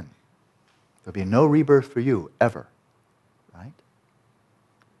suffer again. There'll be no rebirth for you, ever. Right?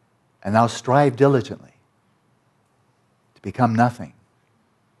 And now strive diligently to become nothing.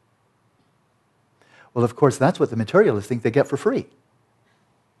 Well, of course, that's what the materialists think they get for free.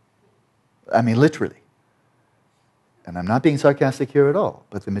 I mean, literally. And I'm not being sarcastic here at all,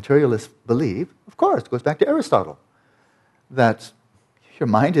 but the materialists believe, of course, it goes back to Aristotle, that your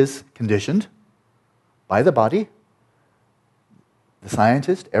mind is conditioned by the body. The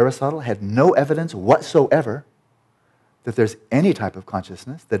scientist, Aristotle, had no evidence whatsoever that there's any type of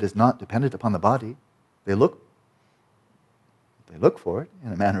consciousness that is not dependent upon the body. They look for it,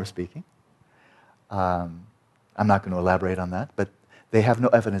 in a manner of speaking. I'm not going to elaborate on that, but they have no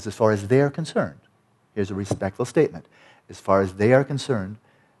evidence as far as they are concerned. Here's a respectful statement. As far as they are concerned,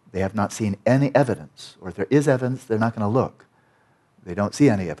 they have not seen any evidence, or if there is evidence, they're not going to look, They don't see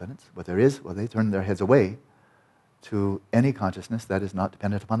any evidence. What there is, well, they turn their heads away to any consciousness that is not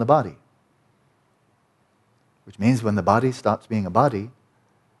dependent upon the body. Which means when the body stops being a body,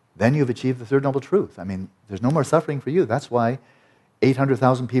 then you've achieved the third noble truth. I mean, there's no more suffering for you. That's why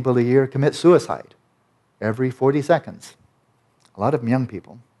 800,000 people a year commit suicide every 40 seconds. A lot of them young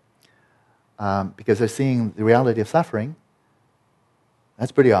people. Because they're seeing the reality of suffering.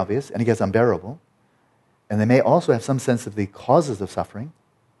 That's pretty obvious, and it gets unbearable. And they may also have some sense of the causes of suffering.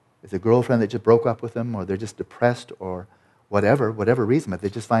 It's a girlfriend that just broke up with them, or they're just depressed, or whatever reason, but they're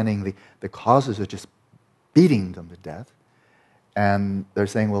just finding the causes are just beating them to death. And they're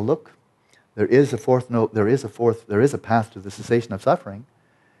saying, well, look, there is a path to the cessation of suffering,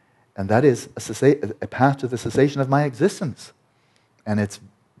 and that is a path to the cessation of my existence. And it's a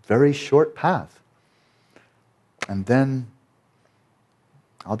very short path. And then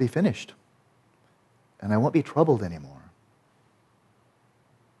I'll be finished. And I won't be troubled anymore.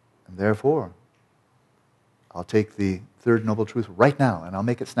 And therefore, I'll take the third noble truth right now, and I'll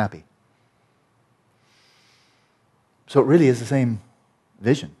make it snappy. So it really is the same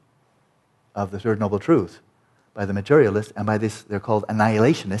vision of the third noble truth by the materialists, and by this, they're called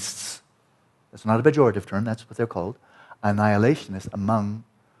annihilationists. That's not a pejorative term, that's what they're called. Annihilationists among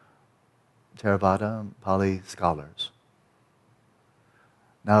Theravada, Pali scholars.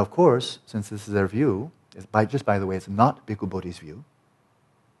 Now, of course, since this is their view, by the way, it's not Bhikkhu Bodhi's view.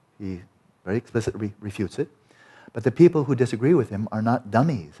 He very explicitly refutes it. But the people who disagree with him are not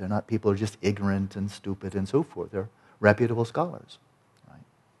dummies. They're not people who are just ignorant and stupid and so forth. They're reputable scholars. Right?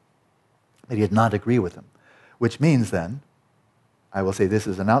 But he did not agree with them. Which means then, I will say this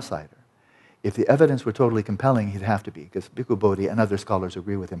as an outsider, if the evidence were totally compelling, he'd have to be, because Bhikkhu Bodhi and other scholars who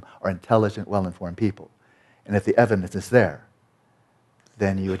agree with him are intelligent, well-informed people. And if the evidence is there,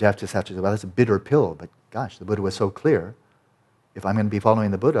 then you would just have to say, well, that's a bitter pill, but gosh, the Buddha was so clear. If I'm going to be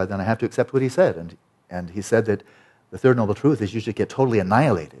following the Buddha, then I have to accept what he said. And he said that the third noble truth is you should get totally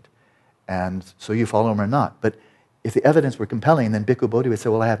annihilated. And so you follow him or not. But if the evidence were compelling, then Bhikkhu Bodhi would say,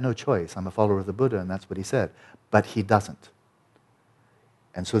 well, I have no choice. I'm a follower of the Buddha, and that's what he said. But he doesn't.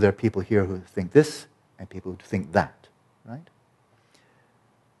 And so there are people here who think this, and people who think that, right?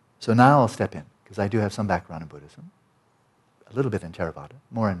 So now I'll step in, because I do have some background in Buddhism. A little bit in Theravada,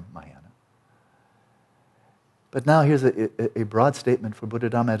 more in Mahayana. But now here's a broad statement for Buddha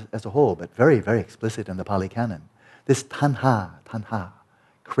Dhamma as a whole, but very, very explicit in the Pali canon. This tanha,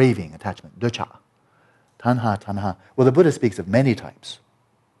 craving, attachment, dukkha. Tanha. Well, the Buddha speaks of many types.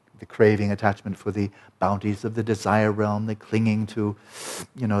 The craving, attachment for the bounties of the desire realm, the clinging to,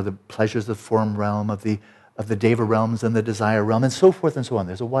 the pleasures of form realm, of the deva realms and the desire realm, and so forth and so on.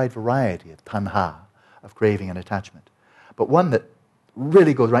 There's a wide variety of tanha, of craving and attachment. But one that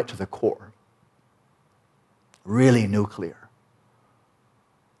really goes right to the core, really nuclear,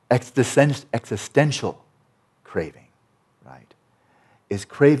 existential craving, right, is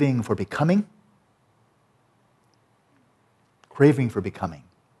craving for becoming. Craving for becoming.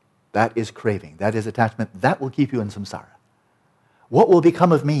 That is craving. That is attachment. That will keep you in samsara. What will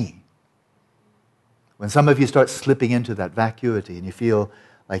become of me? When some of you start slipping into that vacuity and you feel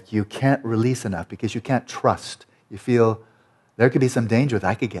like you can't release enough because you can't trust, you feel there could be some danger that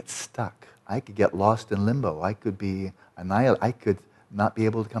I could get stuck. I could get lost in limbo. I could be annihilated. I could not be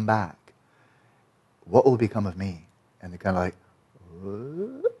able to come back. What will become of me? And they're kind of like,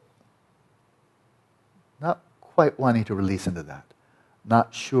 not quite wanting to release into that.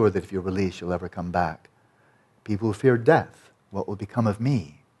 Not sure that if you release, you'll ever come back. People who fear death. What will become of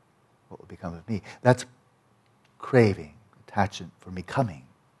me? What will become of me? That's craving, attachment for becoming.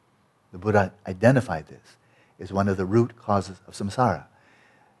 The Buddha identified this as one of the root causes of samsara.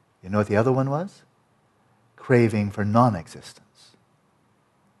 You know what the other one was? Craving for non-existence.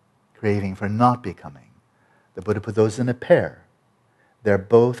 Craving for not becoming. The Buddha put those in a pair. They're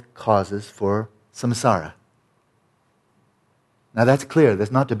both causes for samsara. Now that's clear.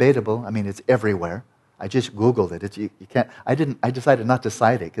 That's not debatable. I mean, it's everywhere. I just Googled it. You can't. I decided not to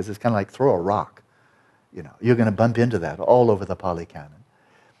cite it because it's kind of like throw a rock. You're going to bump into that all over the Pali canon.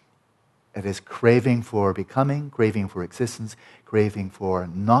 It is craving for becoming, craving for existence, craving for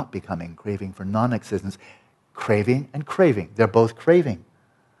not becoming, craving for non-existence, craving and craving. They're both craving.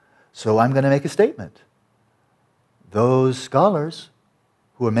 So I'm going to make a statement. Those scholars,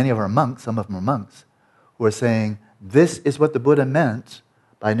 many of them are monks, some of them are monks, who are saying, this is what the Buddha meant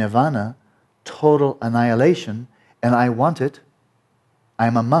by nirvana, total annihilation, and I want it.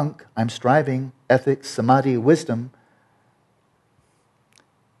 I'm a monk, I'm striving, ethics, samadhi, wisdom.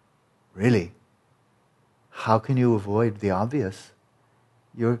 Really, how can you avoid the obvious?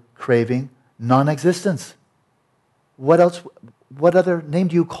 You're craving non-existence. What else? what other name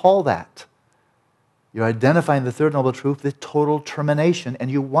do you call that? You're identifying the Third Noble Truth, the total termination, and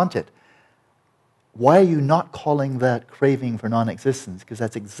you want it. Why are you not calling that craving for non-existence? Because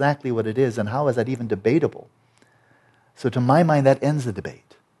that's exactly what it is, and how is that even debatable? So to my mind, that ends the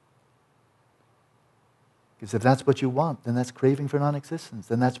debate. Because if that's what you want, then that's craving for non-existence.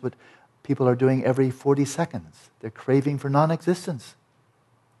 Then that's what people are doing every 40 seconds. They're craving for non-existence.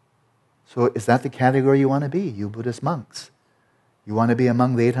 So is that the category you want to be, you Buddhist monks? You want to be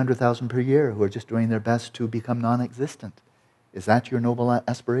among the 800,000 per year who are just doing their best to become non-existent? Is that your noble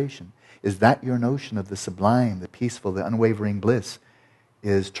aspiration? Is that your notion of the sublime, the peaceful, the unwavering bliss?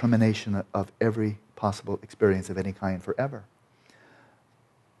 Is termination of every possible experience of any kind forever?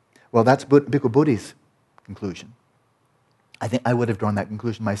 Well, that's Bhikkhu Bodhi's conclusion. I think I would have drawn that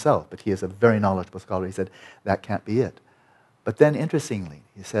conclusion myself, but he is a very knowledgeable scholar. He said, that can't be it. But then, interestingly,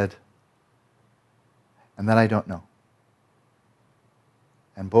 he said, and then I don't know.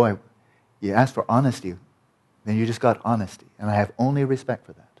 And boy, you asked for honesty, then you just got honesty. And I have only respect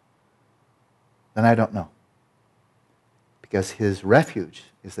for that. Then I don't know. Because his refuge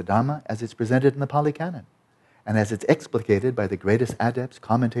is the Dhamma as it's presented in the Pali canon. And as it's explicated by the greatest adepts,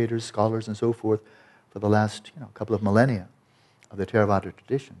 commentators, scholars, and so forth for the last couple of millennia of the Theravada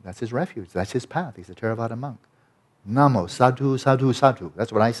tradition. That's his refuge. That's his path. He's a Theravada monk. Namo, sadhu, sadhu, sadhu.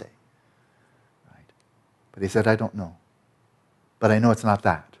 That's what I say. Right? But he said, I don't know. But I know it's not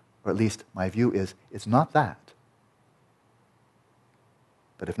that. Or at least my view is, it's not that.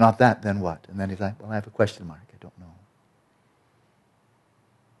 But if not that, then what? And then he's like, well, I have a question mark. I don't know.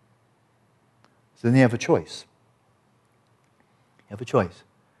 So then you have a choice. You have a choice.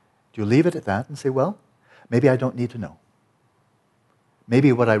 Do you leave it at that and say, well, maybe I don't need to know.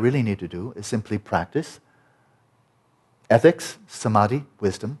 Maybe what I really need to do is simply practice ethics, samadhi,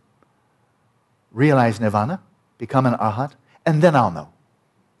 wisdom, realize nirvana, become an arhat, and then I'll know.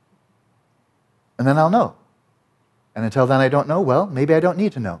 And then I'll know. And until then I don't know, well, maybe I don't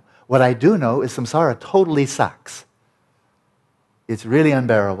need to know. What I do know is samsara totally sucks. It's really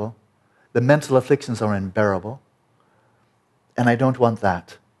unbearable. The mental afflictions are unbearable. And I don't want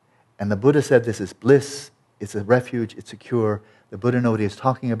that. And the Buddha said this is bliss, it's a refuge, it's a cure. The Buddha knew what he was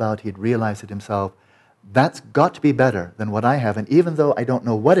talking about, he'd realized it himself. That's got to be better than what I have. And even though I don't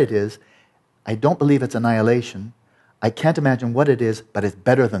know what it is, I don't believe it's annihilation. I can't imagine what it is, but it's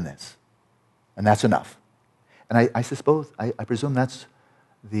better than this. And that's enough. And I presume that's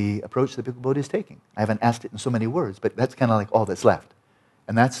the approach that Bhikkhu Bodhi is taking. I haven't asked it in so many words, but that's kind of like all that's left.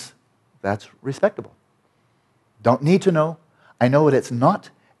 And that's respectable. Don't need to know. I know what it's not,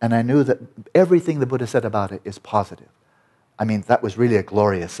 and I knew that everything the Buddha said about it is positive. I mean, that was really a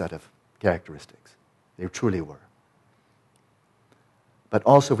glorious set of characteristics. They truly were. But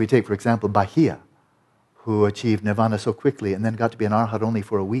also if we take, for example, Bahia, who achieved nirvana so quickly and then got to be an arhat only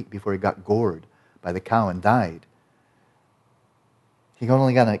for a week before he got gored by the cow and died. He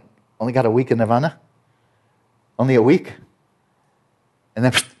only got a week in nirvana? Only a week? And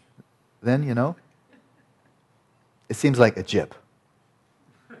then, it seems like a jib.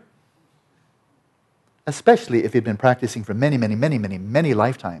 Especially if he'd been practicing for many, many, many, many, many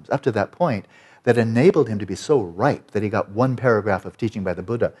lifetimes up to that point that enabled him to be so ripe that he got one paragraph of teaching by the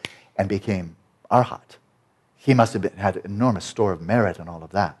Buddha and became arhat. He must have had an enormous store of merit and all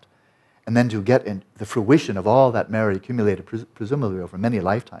of that. And then to get in the fruition of all that merit accumulated presumably over many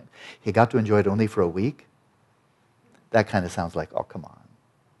lifetimes, he got to enjoy it only for a week? That kind of sounds like, oh, come on.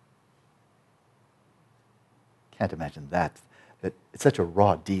 Can't imagine that it's such a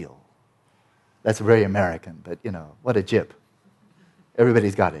raw deal. That's very American, but, what a jib.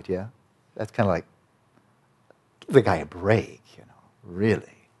 Everybody's got it, yeah? That's kind of like, give the guy a break, really.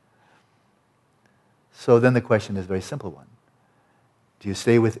 So then the question is a very simple one. Do you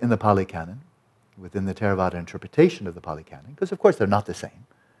stay within the Pali canon, within the Theravada interpretation of the Pali canon? Because, of course, they're not the same.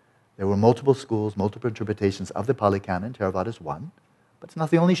 There were multiple schools, multiple interpretations of the Pali canon. Theravada is one, but it's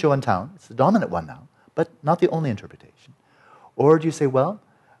not the only show in town. It's the dominant one now, but not the only interpretation. Or do you say, well,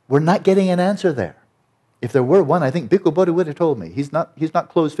 we're not getting an answer there. If there were one, I think Bhikkhu Bodhi would have told me. He's not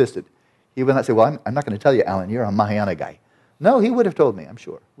closed-fisted. He would not say, well, I'm not going to tell you, Alan, you're a Mahayana guy. No, he would have told me, I'm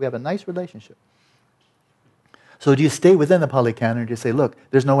sure. We have a nice relationship. So do you stay within the Pali canon or do you say, look,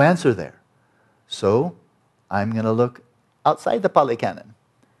 there's no answer there. So I'm going to look outside the Pali canon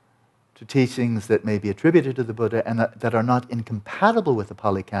to teachings that may be attributed to the Buddha and that are not incompatible with the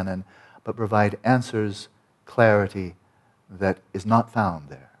Pali canon, but provide answers, clarity that is not found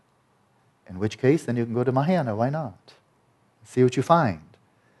there. In which case, then you can go to Mahayana. Why not? See what you find.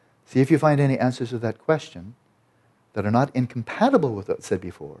 See if you find any answers to that question that are not incompatible with what's said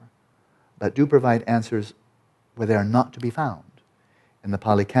before, but do provide answers where they are not to be found. in the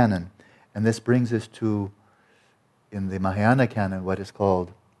Pali canon. And this brings us to, in the Mahayana canon, what is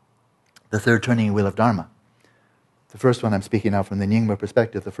called the third turning wheel of Dharma. The first one, I'm speaking now from the Nyingma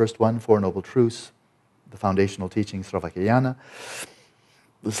perspective, the first one, Four Noble Truths, the foundational teachings, Sravakayana.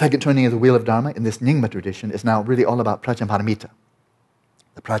 The second turning of the wheel of Dharma in this Nyingma tradition is now really all about Prajnaparamita.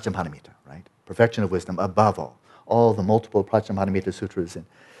 The Prajnaparamita, right? Perfection of wisdom above all the multiple Prajnaparamita sutras in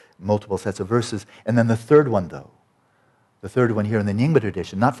multiple sets of verses. And then the third one, though, the third one here in the Nyingma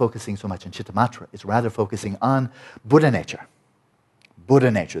tradition, not focusing so much on Chittamatra, it's rather focusing on Buddha nature.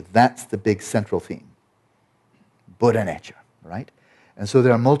 Buddha nature, that's the big central theme. Buddha nature, right? And so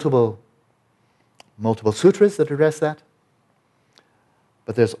there are multiple sutras that address that,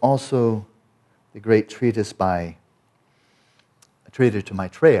 but there's also the great treatise by attributed to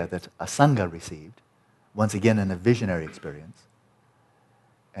Maitreya that a Sangha received, once again in a visionary experience.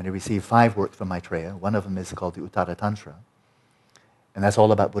 And he received 5 works from Maitreya. One of them is called the Uttara Tantra, and that's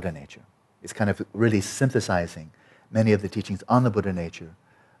all about Buddha nature. It's kind of really synthesizing many of the teachings on the Buddha nature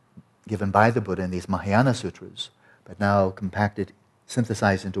given by the Buddha in these Mahayana sutras, but now compacted,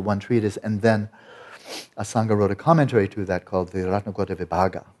 synthesized into one treatise, and then a Sangha wrote a commentary to that called the Ratnakota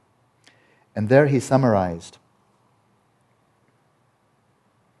Vibhaga. And there he summarized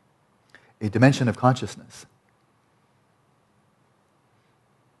a dimension of consciousness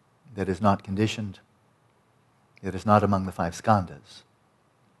that is not conditioned, that is not among the 5 skandhas,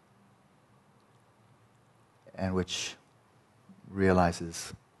 and which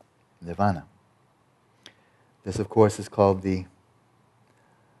realizes nirvana. This, of course, is called the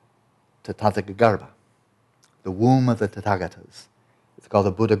Tathagata Garbha, the womb of the Tathagatas. It's called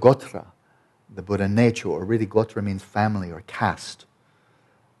the Buddha Gotra, the Buddha nature, or really Gotra means family or caste.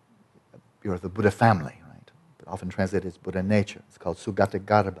 You're the Buddha family, right? But often translated as Buddha nature. It's called Sugata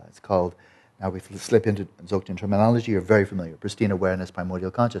Garbha. It's called, now we slip into Dzogchen terminology, you're very familiar, pristine awareness,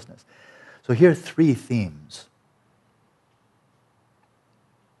 primordial consciousness. So here are 3 themes.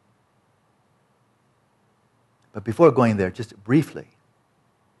 But before going there, just briefly,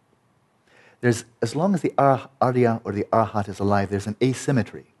 as long as the Arya or the Arhat is alive, there's an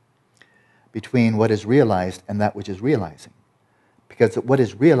asymmetry between what is realized and that which is realizing. Because what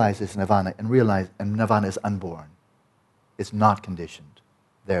is realized is nirvana, and nirvana is unborn. It's not conditioned.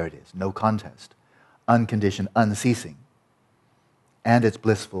 There it is, no contest. Unconditioned, unceasing. And it's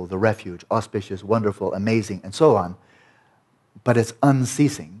blissful, the refuge, auspicious, wonderful, amazing, and so on. But it's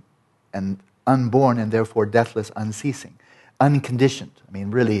unceasing and unborn, and therefore deathless, unceasing. Unconditioned. I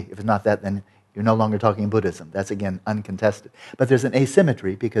mean, really, if it's not that, then you're no longer talking Buddhism. That's, again, uncontested. But there's an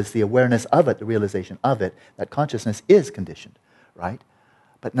asymmetry because the awareness of it, the realization of it, that consciousness is conditioned, right?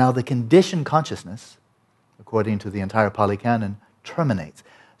 But now the conditioned consciousness, according to the entire Pali Canon, terminates.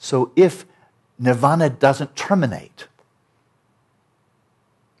 So if nirvana doesn't terminate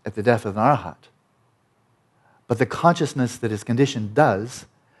at the death of an arhat, but the consciousness that is conditioned does,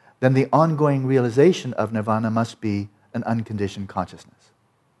 then the ongoing realization of nirvana must be an unconditioned consciousness.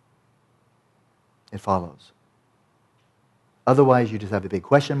 It follows. Otherwise, you just have a big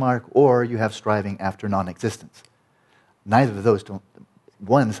question mark, or you have striving after non-existence. Neither of those don't.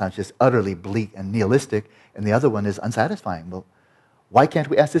 One sounds just utterly bleak and nihilistic, and the other one is unsatisfying. Well, why can't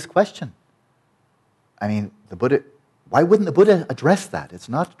we ask this question? I mean, why wouldn't the Buddha address that? It's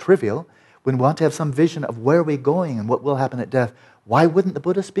not trivial. When we want to have some vision of where we're going and what will happen at death, why wouldn't the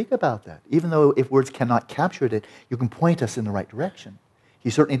Buddha speak about that? Even though if words cannot capture it, you can point us in the right direction. He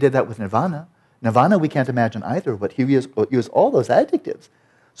certainly did that with nirvana. Nirvana we can't imagine either, but he used all those adjectives.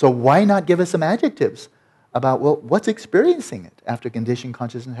 So why not give us some adjectives about, well, what's experiencing it after conditioned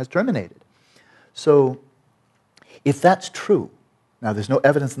consciousness has terminated? So if that's true, now there's no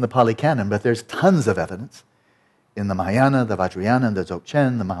evidence in the Pali Canon, but there's tons of evidence in the Mahayana, the Vajrayana, the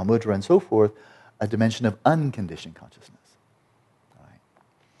Dzogchen, the Mahamudra, and so forth, a dimension of unconditioned consciousness. All right.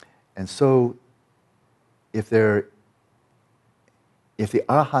 And so if the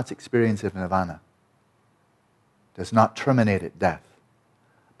arhat's experience of nirvana does not terminate at death,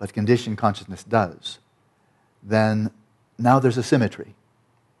 but conditioned consciousness does, then now there's a symmetry.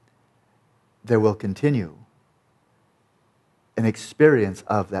 There will continue an experience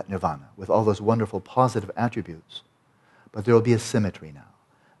of that nirvana with all those wonderful positive attributes, but there will be a symmetry now.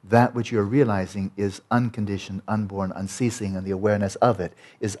 That which you're realizing is unconditioned, unborn, unceasing, and the awareness of it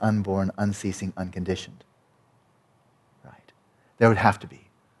is unborn, unceasing, unconditioned. Right? There would have to be.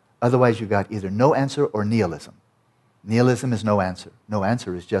 Otherwise you got either no answer or nihilism. Nihilism is no answer. No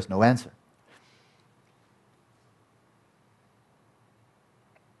answer is just no answer.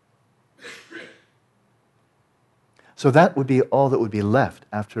 So that would be all that would be left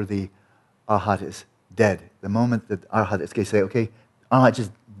after the arhat is dead. The moment that arhat is, say, okay, arhat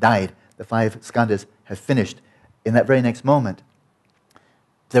just died, the 5 skandhas have finished, in that very next moment,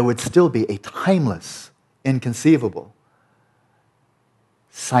 there would still be a timeless, inconceivable,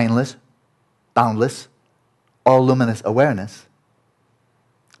 signless, boundless, all-luminous awareness,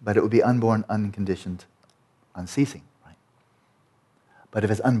 but it would be unborn, unconditioned, unceasing. Right? But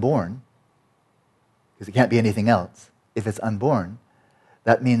if it's unborn, because it can't be anything else, if it's unborn,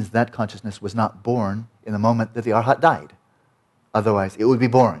 that means that consciousness was not born in the moment that the arhat died. Otherwise, it would be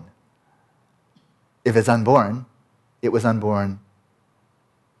born. If it's unborn, it was unborn,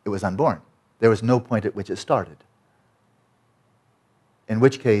 it was unborn. There was no point at which it started. In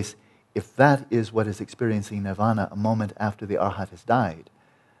which case, if that is what is experiencing nirvana a moment after the arhat has died,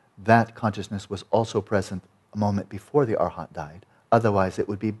 that consciousness was also present a moment before the arhat died. Otherwise, it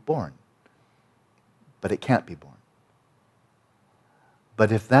would be born. But it can't be born.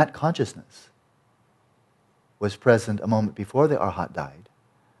 But if that consciousness was present a moment before the arhat died,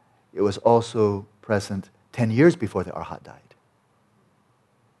 it was also present 10 years before the arhat died.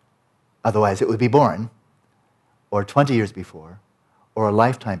 Otherwise, it would be born, or 20 years before, or a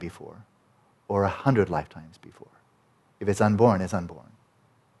lifetime before, or 100 lifetimes before. If it's unborn, it's unborn.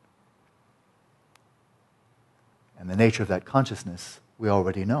 And the nature of that consciousness, we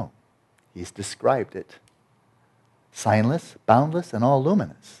already know. He's described it. Signless, boundless, and all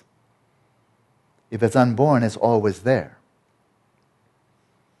luminous. If it's unborn, it's always there.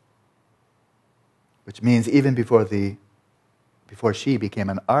 Which means even before she became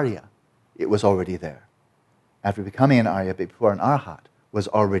an Arya, it was already there. After becoming an Arya, before an Arhat, was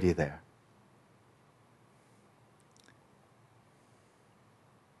already there.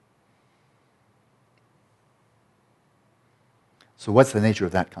 So what's the nature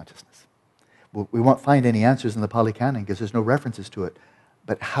of that consciousness? Well, we won't find any answers in the Pali canon because there's no references to it.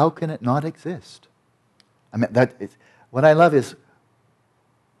 But how can it not exist? I mean, what I love is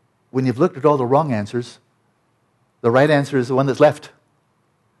when you've looked at all the wrong answers, the right answer is the one that's left.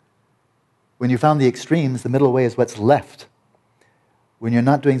 When you found the extremes, the middle way is what's left. When you're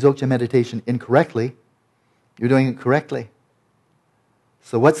not doing Dzogchen meditation incorrectly, you're doing it correctly.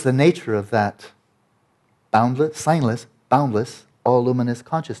 So what's the nature of that boundless, signless, boundless, all-luminous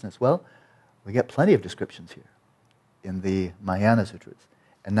consciousness? Well, we get plenty of descriptions here in the Mahayana Sutras,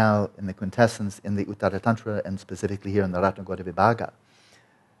 and now in the quintessence in the Uttara Tantra, and specifically here in the Ratnagota Vibhaga.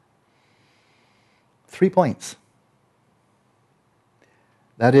 3 points.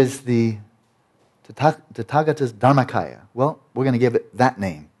 That is the Tathagata's Dharmakaya. Well, we're going to give it that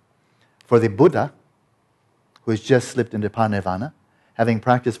name. For the Buddha, who has just slipped into parinirvana, having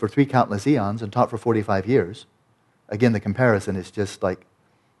practiced for 3 countless eons and taught for 45 years, again, the comparison is just like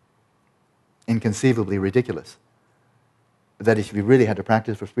inconceivably ridiculous. That if you really had to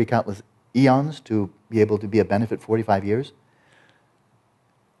practice for 3 countless eons to be able to be a benefit 45 years,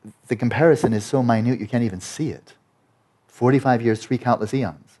 the comparison is so minute you can't even see it. 45 years, 3 countless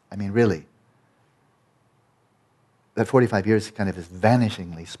eons. I mean, really. That 45 years kind of is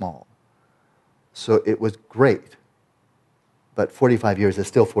vanishingly small. So it was great, but 45 years is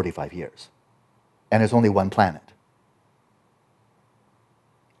still 45 years. And it's only one planet.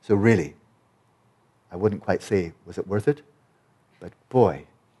 So really, I wouldn't quite say, was it worth it? But boy,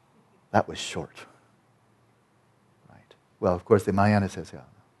 that was short. Right? Well, of course, the Mahayana says, yeah,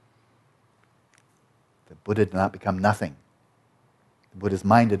 the Buddha did not become nothing. The Buddha's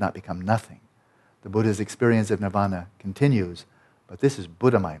mind did not become nothing. The Buddha's experience of nirvana continues, but this is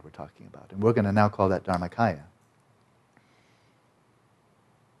Buddha mind we're talking about. And we're going to now call that Dharmakaya.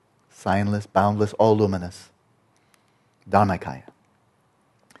 Signless, boundless, all luminous. Dharmakaya.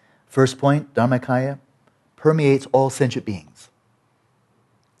 First point, Dharmakaya permeates all sentient beings.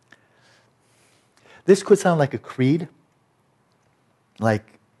 This could sound like a creed,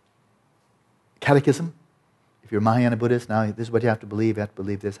 like catechism. If you're Mahayana Buddhist, now this is what you have to believe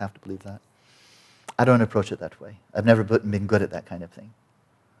this, have to believe that. I don't approach it that way. I've never been good at that kind of thing.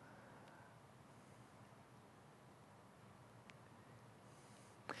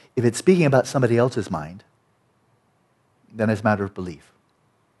 If it's speaking about somebody else's mind, then it's a matter of belief.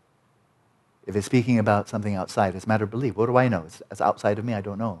 If it's speaking about something outside, it's a matter of belief. What do I know? It's outside of me, I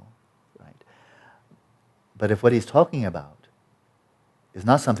don't know. Right? But if what he's talking about is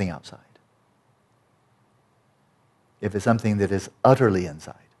not something outside, if it's something that is utterly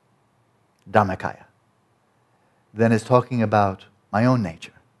inside, Dhammakaya, then it's talking about my own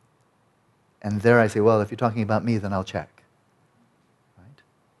nature. And there I say, well, if you're talking about me, then I'll check. Right?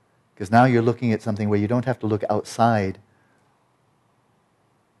 Because now you're looking at something where you don't have to look outside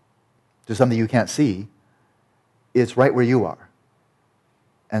to something you can't see. It's right where you are.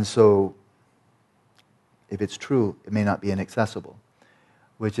 And so, if it's true, it may not be inaccessible.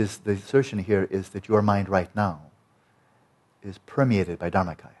 which is the assertion here is that your mind right now is permeated by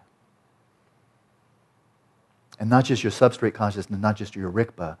Dharmakaya. And not just your substrate consciousness, not just your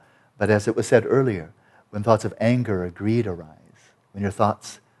rigpa, but as it was said earlier, when thoughts of anger or greed arise, when your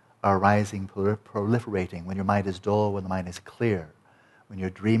thoughts are arising, proliferating, when your mind is dull, when the mind is clear, when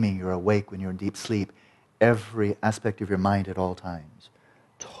you're dreaming, you're awake, when you're in deep sleep, every aspect of your mind at all times,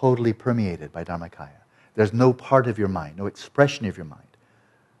 totally permeated by Dharmakaya. There's no part of your mind, no expression of your mind,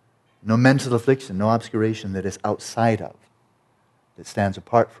 no mental affliction, no obscuration that is outside of, that stands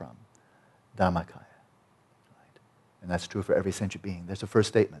apart from Dharmakaya. Right? And that's true for every sentient being. There's the first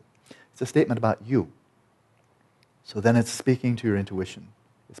statement. It's a statement about you. So then it's speaking to your intuition.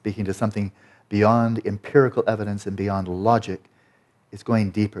 It's speaking to something beyond empirical evidence and beyond logic. It's going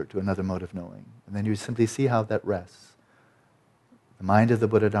deeper to another mode of knowing. And then you simply see how that rests. The mind of the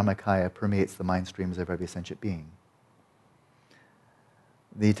Buddha Dharmakaya permeates the mind streams of every sentient being.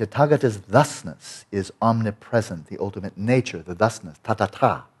 The Tathagata's thusness is omnipresent, the ultimate nature, the thusness,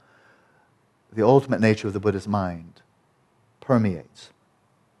 tatata. The ultimate nature of the Buddha's mind permeates.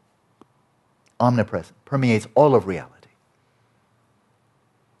 Omnipresent, permeates all of reality.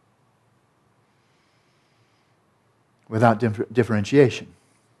 Without differentiation.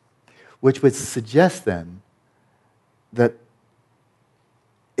 Which would suggest then that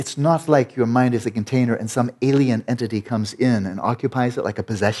it's not like your mind is a container and some alien entity comes in and occupies it like a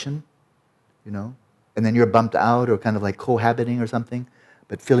possession, you know, and then you're bumped out or kind of like cohabiting or something,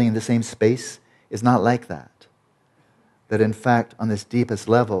 but filling in the same space. Is not like that. That in fact, on this deepest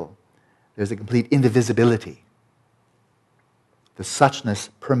level, there's a complete indivisibility. The suchness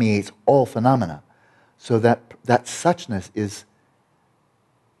permeates all phenomena. So that suchness is,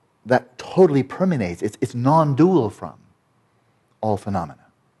 that totally permeates, it's non-dual from all phenomena.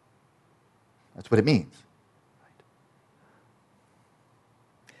 That's what it means. Right?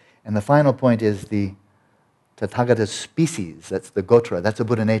 And the final point is the Tathagata's species, that's the gotra, that's a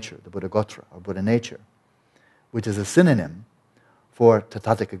Buddha nature, the Buddha gotra, or Buddha nature, which is a synonym for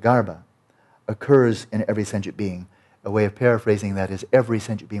Tathataka Garbha, occurs in every sentient being. A way of paraphrasing that is every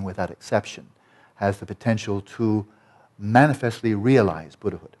sentient being without exception has the potential to manifestly realize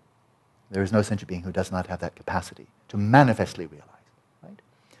Buddhahood. There is no sentient being who does not have that capacity to manifestly realize. Right?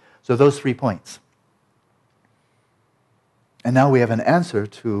 So those 3 points. And now we have an answer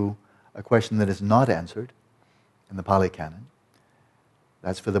to a question that is not answered in the Pali canon.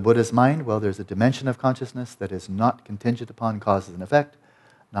 That's for the Buddha's mind. Well, there's a dimension of consciousness that is not contingent upon causes and effect,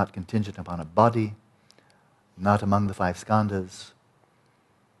 not contingent upon a body, not among the 5 skandhas,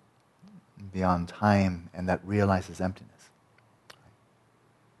 beyond time, and that realizes emptiness.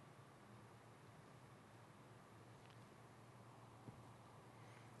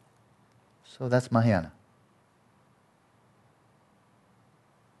 So that's Mahayana.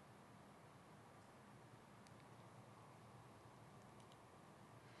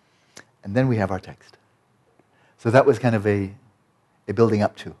 And then we have our text. So that was kind of a building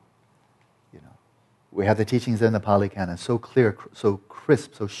up to, you know. We have the teachings there in the Pali canon, so clear, so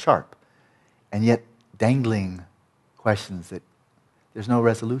crisp, so sharp, and yet dangling questions that there's no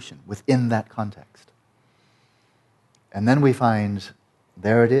resolution within that context. And then we find,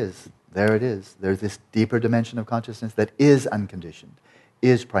 there it is. There's this deeper dimension of consciousness that is unconditioned,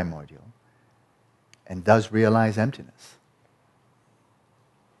 is primordial, and does realize emptiness.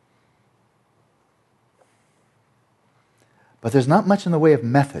 But there's not much in the way of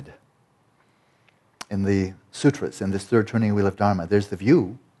method in the sutras, in this third turning wheel of Dharma. There's the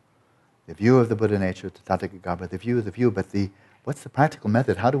view of the Buddha nature, Tathataka Garbha, the view, but what's the practical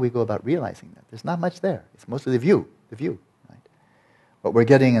method? How do we go about realizing that? There's not much there. It's mostly the view, right? What we're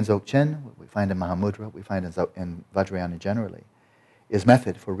getting in Dzogchen, what we find in Mahamudra, what we find in Vajrayana generally, is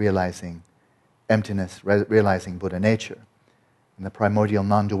method for realizing emptiness, realizing Buddha nature, and the primordial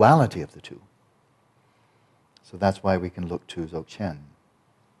non-duality of the two. So that's why we can look to Dzogchen.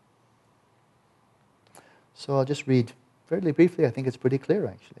 So I'll just read fairly briefly. I think it's pretty clear,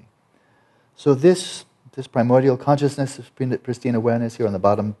 actually. So this primordial consciousness, this pristine awareness here on the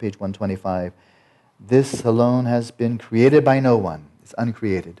bottom, page 125, this alone has been created by no one. It's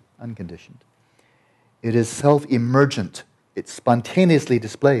uncreated, unconditioned. It is self-emergent. It spontaneously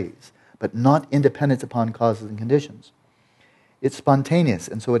displays, but not independent upon causes and conditions. It's spontaneous,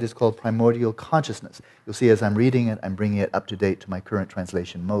 and so it is called primordial consciousness. You'll see as I'm reading it, I'm bringing it up to date to my current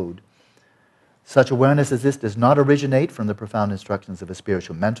translation mode. Such awareness as this does not originate from the profound instructions of a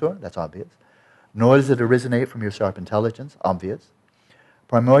spiritual mentor, that's obvious, nor does it originate from your sharp intelligence, obvious.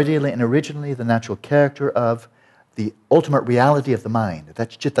 Primordially and originally, the natural character of the ultimate reality of the mind,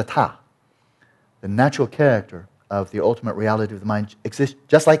 that's cittata, the natural character of the ultimate reality of the mind exists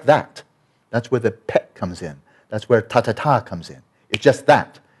just like that. That's where the pet comes in. That's where ta-ta-ta comes in. It's just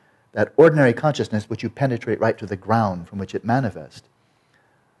that. That ordinary consciousness which you penetrate right to the ground from which it manifests.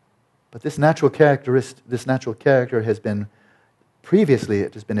 But this natural character has been, previously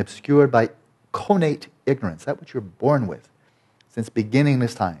it has been obscured by connate ignorance, that which you're born with, since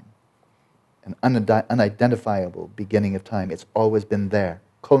beginningless time. An unidentifiable beginning of time. It's always been there.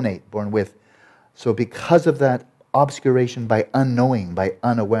 Connate, born with. So because of that obscuration by unknowing, by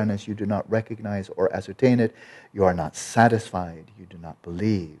unawareness, you do not recognize or ascertain it. You are not satisfied. You do not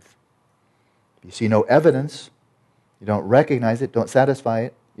believe. If you see no evidence, you don't recognize it, don't satisfy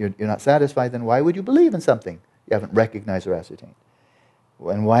it, you're not satisfied, then why would you believe in something you haven't recognized or ascertained?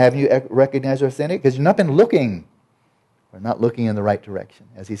 And why haven't you recognized or ascertained it? Because you've not been looking. We're not looking in the right direction.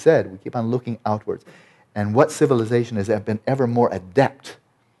 As he said, we keep on looking outwards. And what civilization has been ever more adept?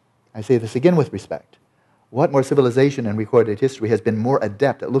 I say this again with respect. What more civilization in recorded history has been more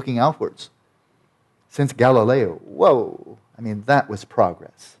adept at looking outwards? Since Galileo. Whoa! I mean, that was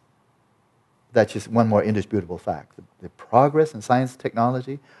progress. That's just one more indisputable fact. The progress in science and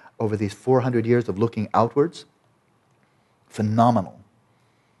technology over these 400 years of looking outwards, phenomenal.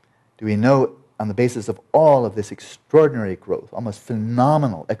 Do we know, on the basis of all of this extraordinary growth, almost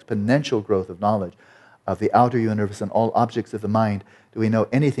phenomenal, exponential growth of knowledge of the outer universe and all objects of the mind, do we know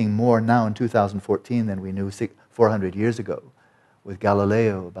anything more now in 2014 than we knew 400 years ago with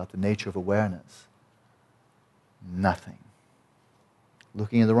Galileo about the nature of awareness? Nothing.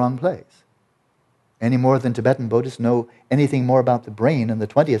 Looking in the wrong place. Any more than Tibetan Buddhists know anything more about the brain in the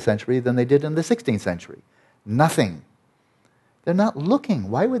 20th century than they did in the 16th century. Nothing. They're not looking.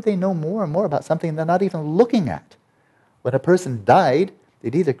 Why would they know more and more about something they're not even looking at? When a person died,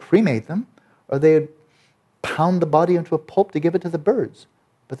 they'd either cremate them or they'd pound the body into a pulp to give it to the birds.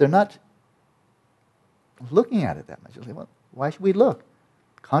 But they're not looking at it that much. Well, why should we look?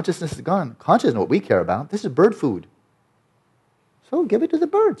 Consciousness is gone. Consciousness is what we care about. This is bird food. So give it to the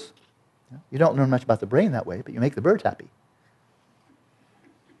birds. You don't learn much about the brain that way, but you make the birds happy.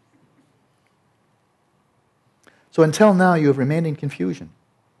 So until now, you have remained in confusion.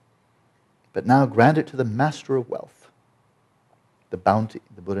 But now grant it to the master of wealth, the bounty,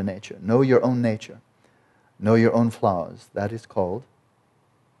 the Buddha nature. Know your own nature. Know your own flaws. That is called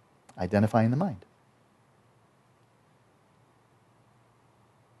identifying the mind.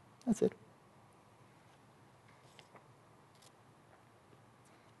 That's it.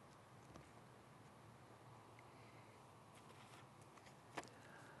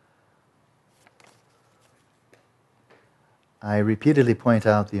 I repeatedly point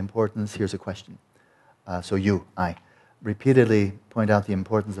out the importance, here's a question. I repeatedly point out the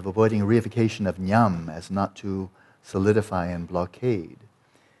importance of avoiding reification of nyam as not to solidify and blockade.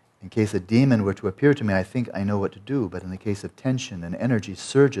 In case a demon were to appear to me, I think I know what to do, but in the case of tension and energy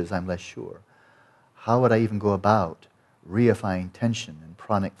surges, I'm less sure. How would I even go about reifying tension and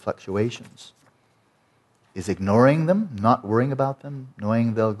pranic fluctuations? Is ignoring them, not worrying about them,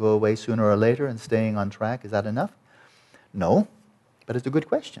 knowing they'll go away sooner or later and staying on track, is that enough? No, but it's a good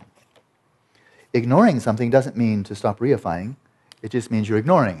question. Ignoring something doesn't mean to stop reifying. It just means you're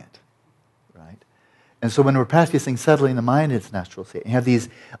ignoring it, right? And so when we're practicing settling the mind in its natural state, you have these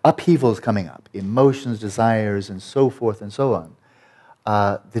upheavals coming up, emotions, desires, and so forth and so on.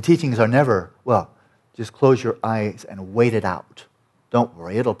 The teachings are never, well, just close your eyes and wait it out. Don't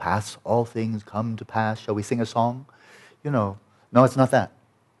worry, it'll pass. All things come to pass. Shall we sing a song? No, it's not that.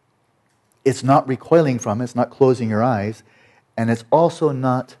 It's not recoiling from it, it's not closing your eyes, and it's also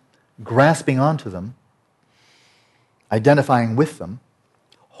not grasping onto them, identifying with them,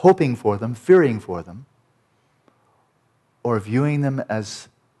 hoping for them, fearing for them, or viewing them as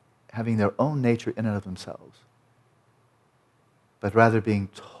having their own nature in and of themselves, but rather being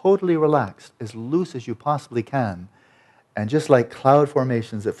totally relaxed, as loose as you possibly can, and just like cloud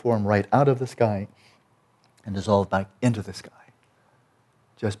formations that form right out of the sky and dissolve back into the sky.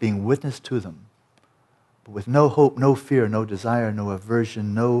 Just being witness to them, but with no hope, no fear, no desire, no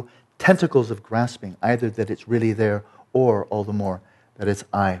aversion, no tentacles of grasping, either that it's really there or, all the more, that it's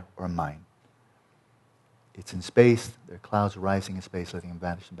I or mine. It's in space, there are clouds rising in space, letting them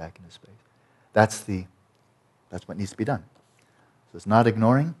vanish and back into space. That's what needs to be done. So it's not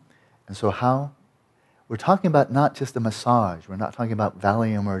ignoring. And so how? We're talking about not just a massage. We're not talking about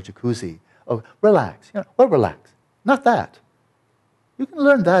Valium or jacuzzi. Oh, relax. What relax? Not that. You can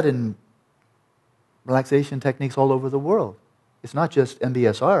learn that in relaxation techniques all over the world. It's not just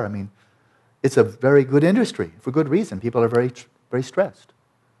MBSR. I mean, it's a very good industry for good reason. People are very, very stressed.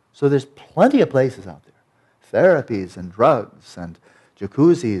 So there's plenty of places out there. Therapies and drugs and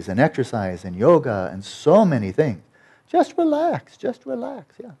jacuzzis and exercise and yoga and so many things. Just relax,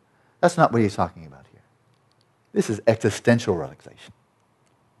 yeah. That's not what he's talking about here. This is existential relaxation.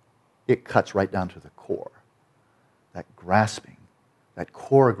 It cuts right down to the core. That grasping, that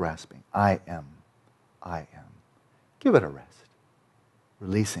core grasping, I am. Give it a rest.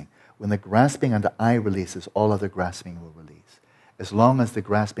 Releasing. When the grasping onto I releases, all other grasping will release. As long as the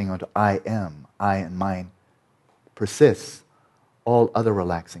grasping onto I am, I and mine, persists, all other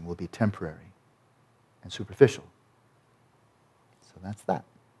relaxing will be temporary and superficial. So that's that.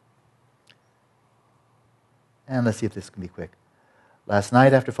 And let's see if this can be quick. Last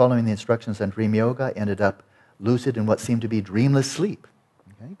night, after following the instructions on dream yoga, I ended up lucid in what seemed to be dreamless sleep.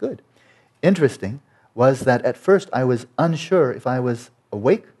 Okay, good. Interesting was that at first I was unsure if I was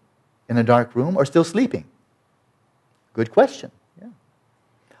awake in a dark room or still sleeping. Good question. Yeah.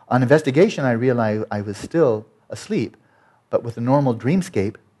 On investigation, I realized I was still asleep, but with the normal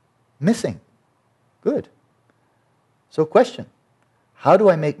dreamscape missing. Good. So question, how do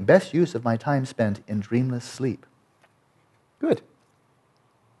I make best use of my time spent in dreamless sleep? Good.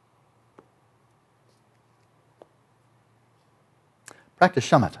 Practice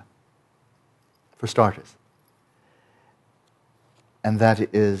shamatha, for starters. And that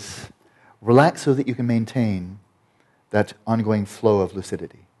is relax so that you can maintain that ongoing flow of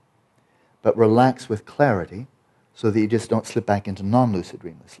lucidity. But relax with clarity so that you just don't slip back into non-lucid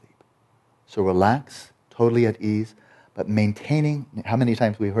dreamless sleep. So relax, totally at ease, but maintaining, how many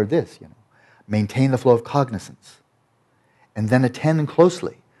times we heard this, maintain the flow of cognizance. And then attend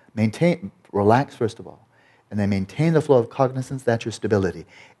closely. Relax first of all. And then maintain the flow of cognizance, that's your stability.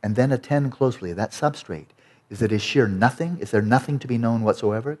 And then attend closely. That substrate, is it a sheer nothing? Is there nothing to be known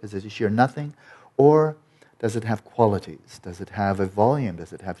whatsoever? Is it a sheer nothing? Or does it have qualities? Does it have a volume?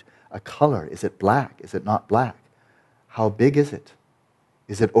 Does it have a color? Is it black? Is it not black? How big is it?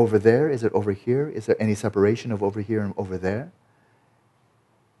 Is it over there? Is it over here? Is there any separation of over here and over there?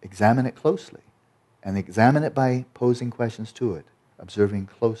 Examine it closely. And examine it by posing questions to it, observing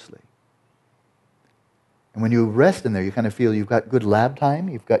closely. And when you rest in there, you kind of feel you've got good lab time.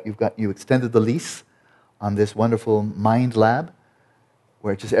 You extended the lease on this wonderful mind lab,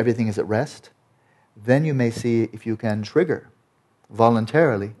 where just everything is at rest. Then you may see if you can trigger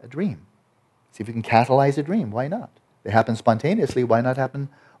voluntarily a dream. See if you can catalyze a dream. Why not? They happen spontaneously. Why not happen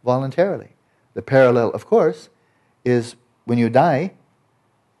voluntarily? The parallel, of course, is when you die,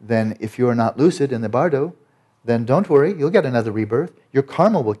 then if you're not lucid in the bardo, then don't worry, you'll get another rebirth. Your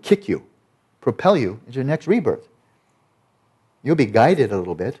karma will kick you, propel you into your next rebirth. You'll be guided a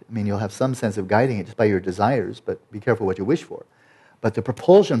little bit. I mean, you'll have some sense of guiding it just by your desires, but be careful what you wish for. But the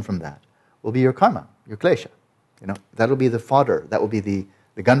propulsion from that will be your karma, your klesha. That'll be the fodder. That will be the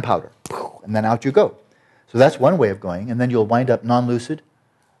gunpowder. And then out you go. So that's one way of going. And then you'll wind up non-lucid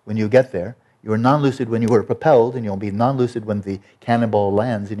when you get there. You were non-lucid when you were propelled, and you'll be non-lucid when the cannonball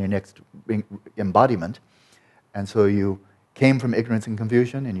lands in your next embodiment. And so you came from ignorance and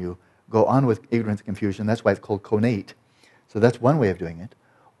confusion, and you go on with ignorance and confusion. That's why it's called connate. So that's one way of doing it.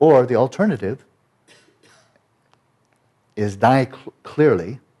 Or the alternative is die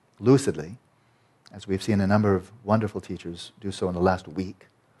clearly, lucidly, as we've seen a number of wonderful teachers do so in the last week,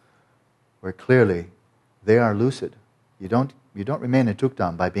 where clearly they are lucid. You don't remain in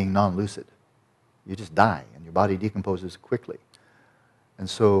tukdam by being non-lucid. You just die, and your body decomposes quickly. And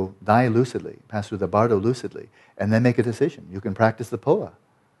so die lucidly, pass through the bardo lucidly, and then make a decision. You can practice the poa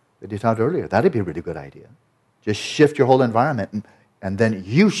that you taught earlier. That'd be a really good idea. Just shift your whole environment, and then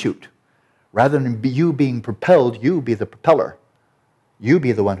you shoot. Rather than you being propelled, you be the propeller. You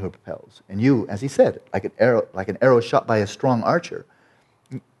be the one who propels. And you, as he said, like an arrow shot by a strong archer.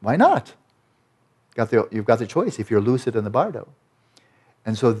 Why not? You've got the choice if you're lucid in the bardo.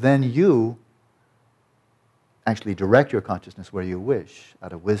 And so then you actually direct your consciousness where you wish,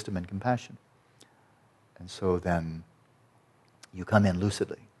 out of wisdom and compassion. And so then you come in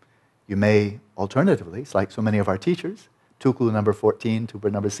lucidly. You may, alternatively, it's like so many of our teachers, Tuku number 14,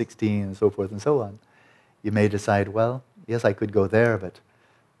 Tupa number 16, and so forth and so on. You may decide, well, yes, I could go there, but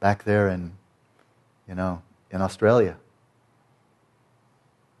back there in Australia,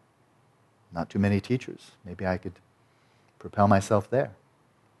 not too many teachers. Maybe I could propel myself there.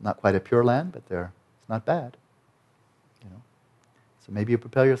 Not quite a pure land, but it's not bad. So maybe you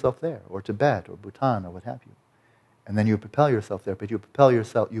propel yourself there, or Tibet, or Bhutan, or what have you. And then you propel yourself there, but you propel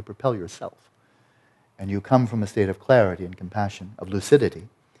yourself. And you come from a state of clarity and compassion, of lucidity,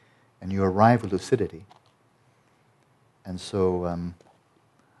 and you arrive with lucidity. And so,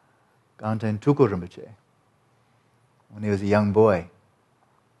 Ganten Tuku Rinpoche, when he was a young boy,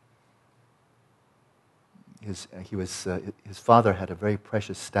 his father had a very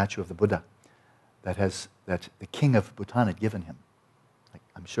precious statue of the Buddha that the king of Bhutan had given him. Like,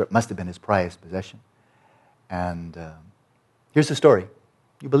 I'm sure it must have been his prized possession. And here's the story.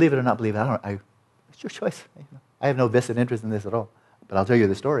 You believe it or not believe it, it's your choice. I have no vested interest in this at all. But I'll tell you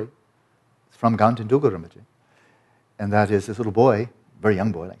the story. It's from Gauntin Dugu Rinpoche. And that is this little boy, very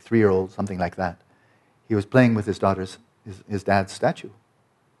young boy, like 3-year-old, something like that. He was playing with his dad's statue.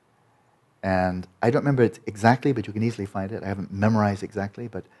 And I don't remember it exactly, but you can easily find it. I haven't memorized exactly,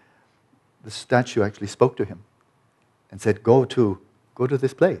 but the statue actually spoke to him and said, go to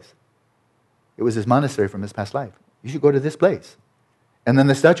this place. It was his monastery from his past life. You should go to this place. And then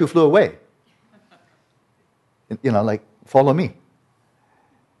the statue flew away. Like, follow me.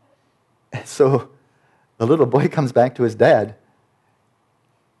 So the little boy comes back to his dad,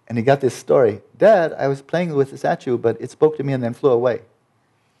 and he got this story. Dad, I was playing with the statue, but it spoke to me and then flew away.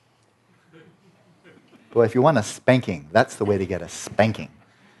 Boy, if you want a spanking, that's the way to get a spanking.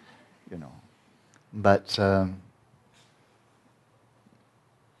 But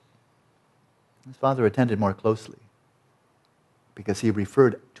his father attended more closely because he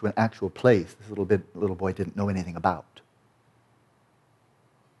referred to an actual place this little boy didn't know anything about.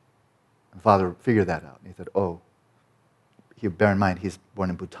 And father figured that out. And he said, bear in mind, he's born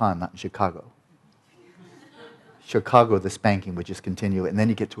in Bhutan, not in Chicago. Chicago, the spanking would just continue, and then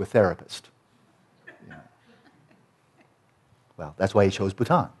you get to a therapist. Well, that's why he chose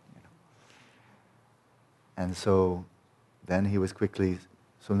Bhutan. And so then he was quickly,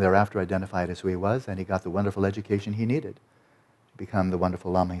 soon thereafter, identified as who he was, and he got the wonderful education he needed to become the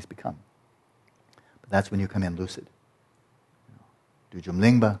wonderful Lama he's become. But that's when you come in lucid. Dujum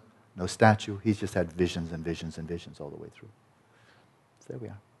Lingpa, no statue. He's just had visions and visions and visions all the way through. So there we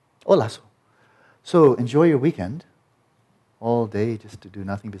are. Olaso. So enjoy your weekend, all day just to do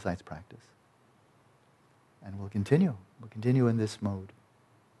nothing besides practice. And we'll continue. We'll continue in this mode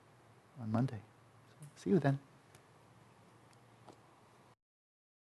on Monday. So see you then.